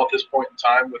football at this point in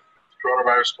time with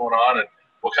coronavirus going on, and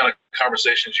what kind of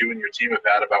conversations you and your team have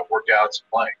had about workouts and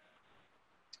playing.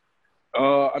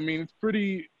 I mean, it's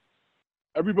pretty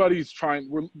 – everybody's trying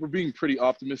 – we're being pretty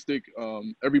optimistic.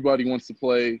 Everybody wants to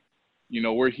play. You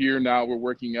know, we're here now. We're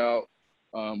working out.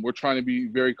 We're trying to be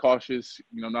very cautious,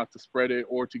 you know, not to spread it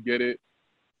or to get it.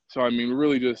 So, I mean, we're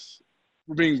really just –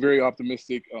 we're being very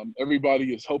optimistic.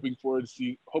 Everybody is hoping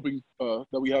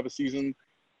that we have a season.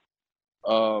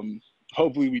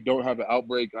 Hopefully we don't have an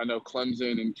outbreak. I know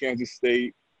Clemson and Kansas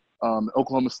State,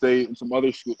 Oklahoma State, and some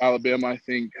other schools, Alabama, I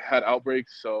think, had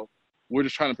outbreaks. So we're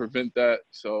just trying to prevent that.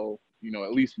 So, you know,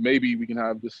 at least maybe we can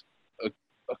have just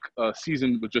a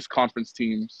season with just conference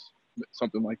teams,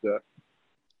 something like that.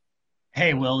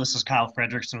 Hey, Will, this is Kyle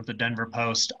Fredrickson with the Denver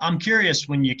Post. I'm curious,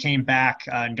 when you came back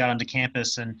and got onto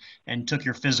campus and took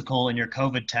your physical and your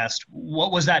COVID test,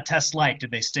 what was that test like?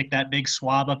 Did they stick that big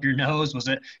swab up your nose? Was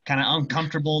it kind of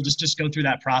uncomfortable? Just go through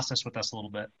that process with us a little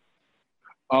bit.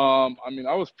 I mean,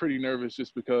 I was pretty nervous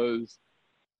just because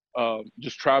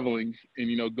just traveling and,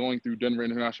 you know, going through Denver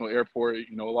International Airport,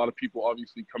 you know, a lot of people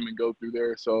obviously come and go through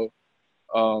there. So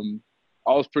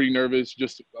I was pretty nervous.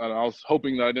 I was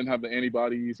hoping that I didn't have the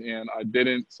antibodies, and I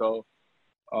didn't. So,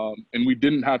 and we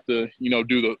didn't have to, you know,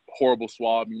 do the horrible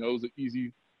swab. You know, it was an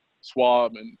easy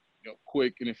swab and, you know,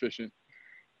 quick and efficient.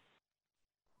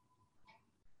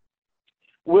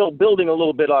 Will, building a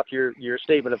little bit off your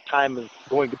statement of time is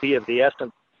going to be of the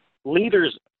essence.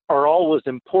 Leaders are always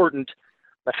important,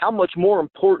 but how much more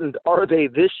important are they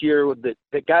this year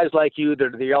that guys like you,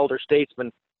 that are the elder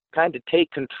statesmen, kind of take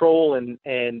control and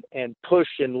push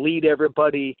and lead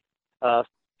everybody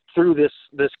through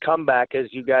this comeback, as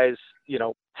you guys, you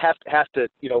know, have to,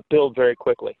 you know, build very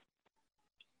quickly?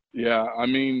 Yeah, I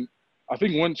mean, I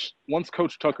think once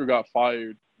Coach Tucker got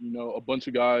fired, you know, a bunch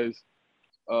of guys,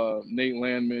 Nate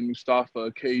Landman, Mustafa,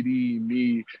 KD,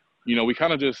 me, you know, we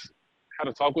kind of just had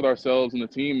to talk with ourselves and the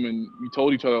team, and we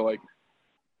told each other, like,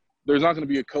 there's not going to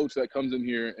be a coach that comes in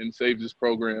here and saves this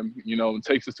program, you know, and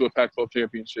takes us to a Pac-12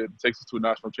 championship, takes us to a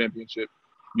national championship.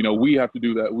 You know, we have to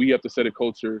do that. We have to set a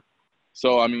culture.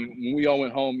 So, I mean, when we all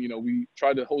went home, you know, we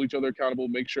tried to hold each other accountable,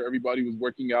 make sure everybody was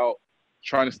working out,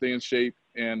 trying to stay in shape.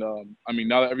 And, I mean,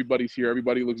 now that everybody's here,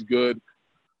 everybody looks good.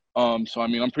 So, I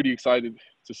mean, I'm pretty excited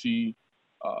to see,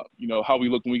 you know, how we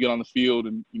look when we get on the field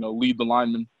and, you know, lead the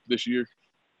linemen this year.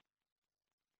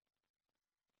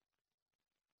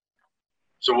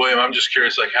 So, William, I'm just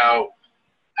curious, like, how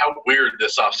weird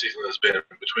this offseason has been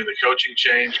between the coaching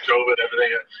change, COVID,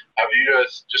 everything. Have you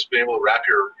guys just been able to wrap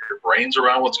your brains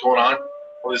around what's going on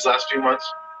over these last few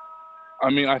months?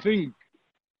 I mean, I think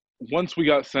once we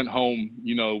got sent home,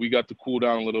 you know, we got to cool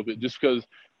down a little bit just because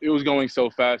it was going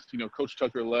so fast. You know, Coach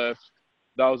Tucker left.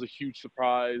 That was a huge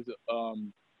surprise.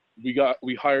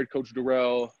 We hired Coach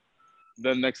Durrell.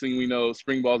 Then next thing we know,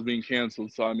 spring ball's being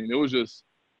canceled. So, I mean, it was just,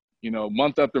 you know,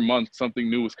 month after month, something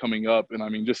new was coming up. And, I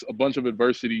mean, just a bunch of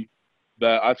adversity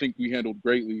that I think we handled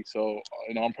greatly. So,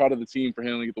 you know, I'm proud of the team for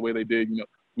handling it the way they did. You know,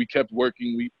 we kept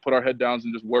working. We put our head down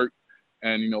and just worked.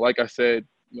 And, you know, like I said,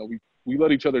 you know, we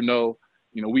let each other know,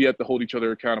 you know, we have to hold each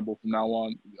other accountable from now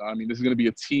on. I mean, this is going to be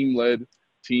a team-led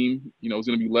team. You know, it's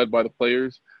going to be led by the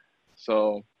players.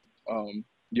 So,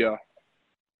 yeah.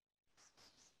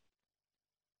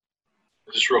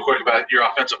 Just real quick about your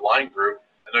offensive line group.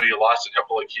 I know you lost a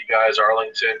couple of key guys,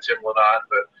 Arlington, Tim Lynott,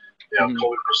 but, you know,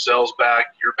 Colby Purcell's back,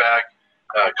 you're back,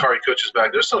 Kari Kutch is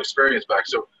back. There's some experience back.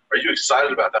 So are you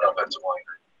excited about that offensive line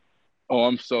group? Oh,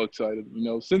 I'm so excited. You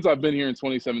know, since I've been here in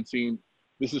 2017,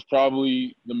 this is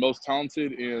probably the most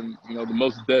talented and, you know, the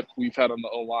most depth we've had on the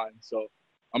O-line. So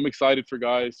I'm excited for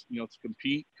guys, you know, to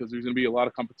compete because there's going to be a lot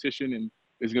of competition and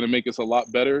it's going to make us a lot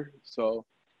better. So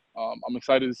I'm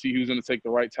excited to see who's going to take the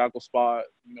right tackle spot,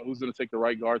 you know, who's going to take the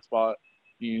right guard spot,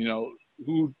 you know,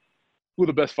 who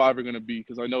the best five are going to be,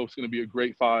 because I know it's going to be a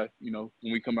great five, you know,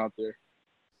 when we come out there.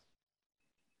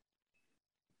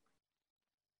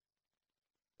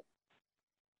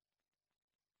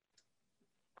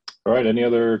 All right. Any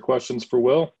other questions for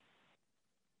Will?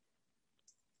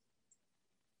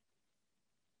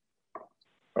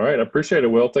 All right. I appreciate it,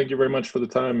 Will. Thank you very much for the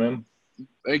time, man.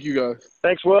 Thank you, guys.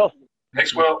 Thanks, Will.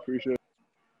 Thanks, Will. Appreciate it.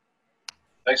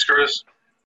 Thanks, Curtis.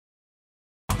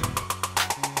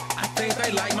 I think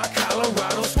they like my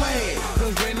Colorado swag,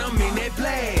 cause when I'm in that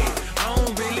flag, I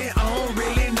don't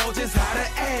really know just how to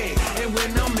act. And when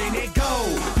I'm in that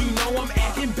goal, you know I'm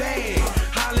acting bad.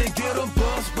 Holly get a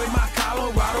bus with my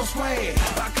Colorado swag,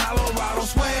 my Colorado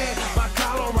swag, my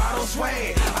Colorado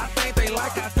swag. I think they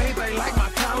like my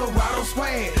Colorado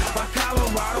swag, my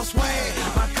Colorado swag,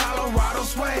 my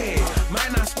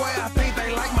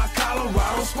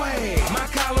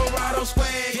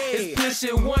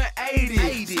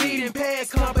bad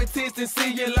competition.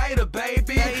 See you later,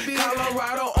 baby.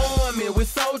 Colorado Army with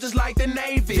soldiers like the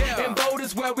Navy. And boat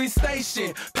is where we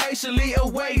station, patiently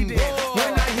awaiting.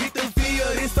 When I hit the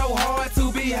field, it's so hard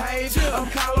to behave. I'm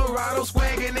Colorado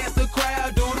swagging as the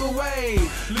crowd do the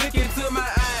wave. Look into my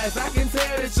eyes, I can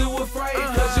tell that you afraid.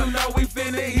 Cause you know we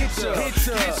finna hit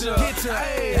ya.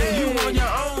 Hey, you on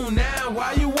your own now,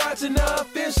 why you watching the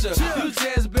official? You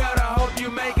just better hope you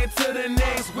make it to the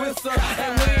next whistle.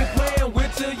 And we ain't playing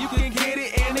with you can get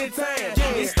it anytime.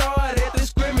 It started at the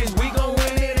scrimmage, we gon'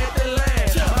 win it at the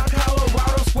line. My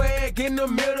Colorado swag in the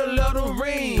middle of the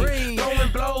ring.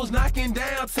 Throwing blows, knocking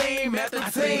down team after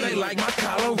team. They like my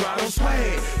Colorado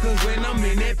swag, cause when I'm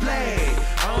in that play,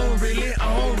 I don't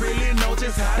really know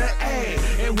just how to act.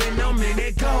 And when I'm in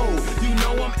that goal, you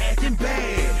know I'm acting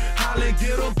bad. Holla,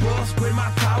 get a bus with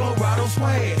my Colorado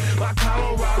swag. My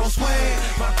Colorado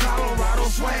swag, my Colorado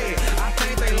swag. I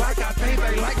think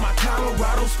they like my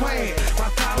Colorado swag. My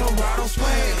Colorado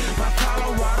swag, my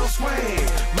Colorado swag.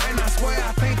 Man, I swear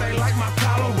I think they like my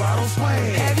Colorado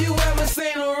swag. Have you ever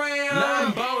seen around?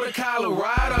 I'm Boulder,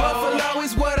 Colorado. Buffalo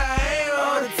is what I am.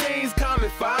 All the teams come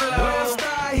and follow. When I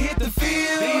start hit the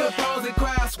field, the opposing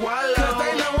crowd swallow. Cause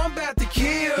they know I'm about to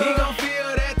kill. He gon'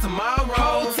 feel that tomorrow.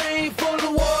 Whole team full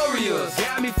of warriors.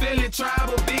 Got me feeling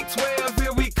tribal. Big 12,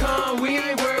 here we come. We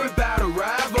ain't worried about a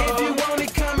rival. If you want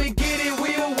it, come and get it.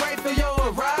 We'll wait for your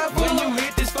arrival. When you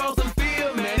hit this frozen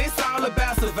field, man, it's all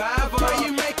about survival. Pray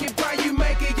you make it,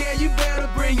 yeah, you better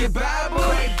bring your Bible.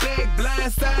 Crack back,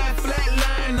 blind side, flat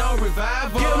line, no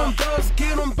revival.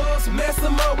 Get them busts, mess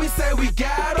them up, we say we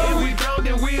got them. If we don't,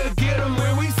 then we'll get them.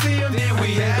 When we see them, then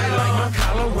we have them. Like my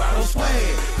Colorado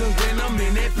swag, cause when I'm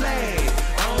in that flag,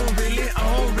 I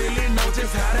don't really know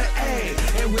just how to act.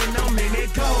 And when I'm in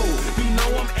that goal, you know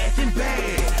I'm acting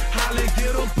bad. Holla,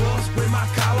 get a bus with my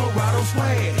Colorado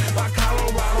swag. My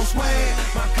Colorado swag,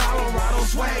 my Colorado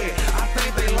swag. I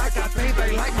think they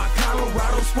like my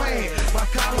Colorado swag. My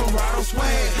Colorado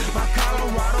swag, my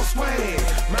Colorado swag.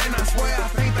 Man, I swear I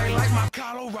think they like my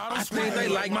Colorado swag. I think they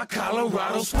like my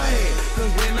Colorado swag.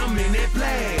 Cause when I'm in that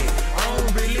flag, I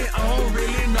don't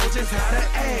really know just how to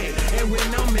act. And when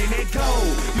I'm in that goal,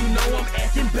 you know I'm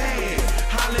acting bad.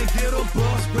 Holla, get a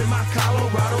bus with my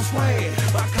Colorado swag.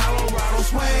 My Colorado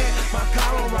swag, my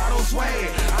Colorado swag.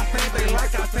 I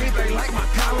think they like my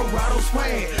Colorado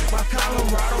swag. My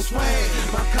Colorado swag,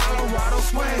 my Colorado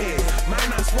swag. Man,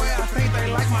 I swear I think they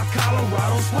like my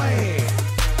Colorado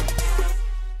swag.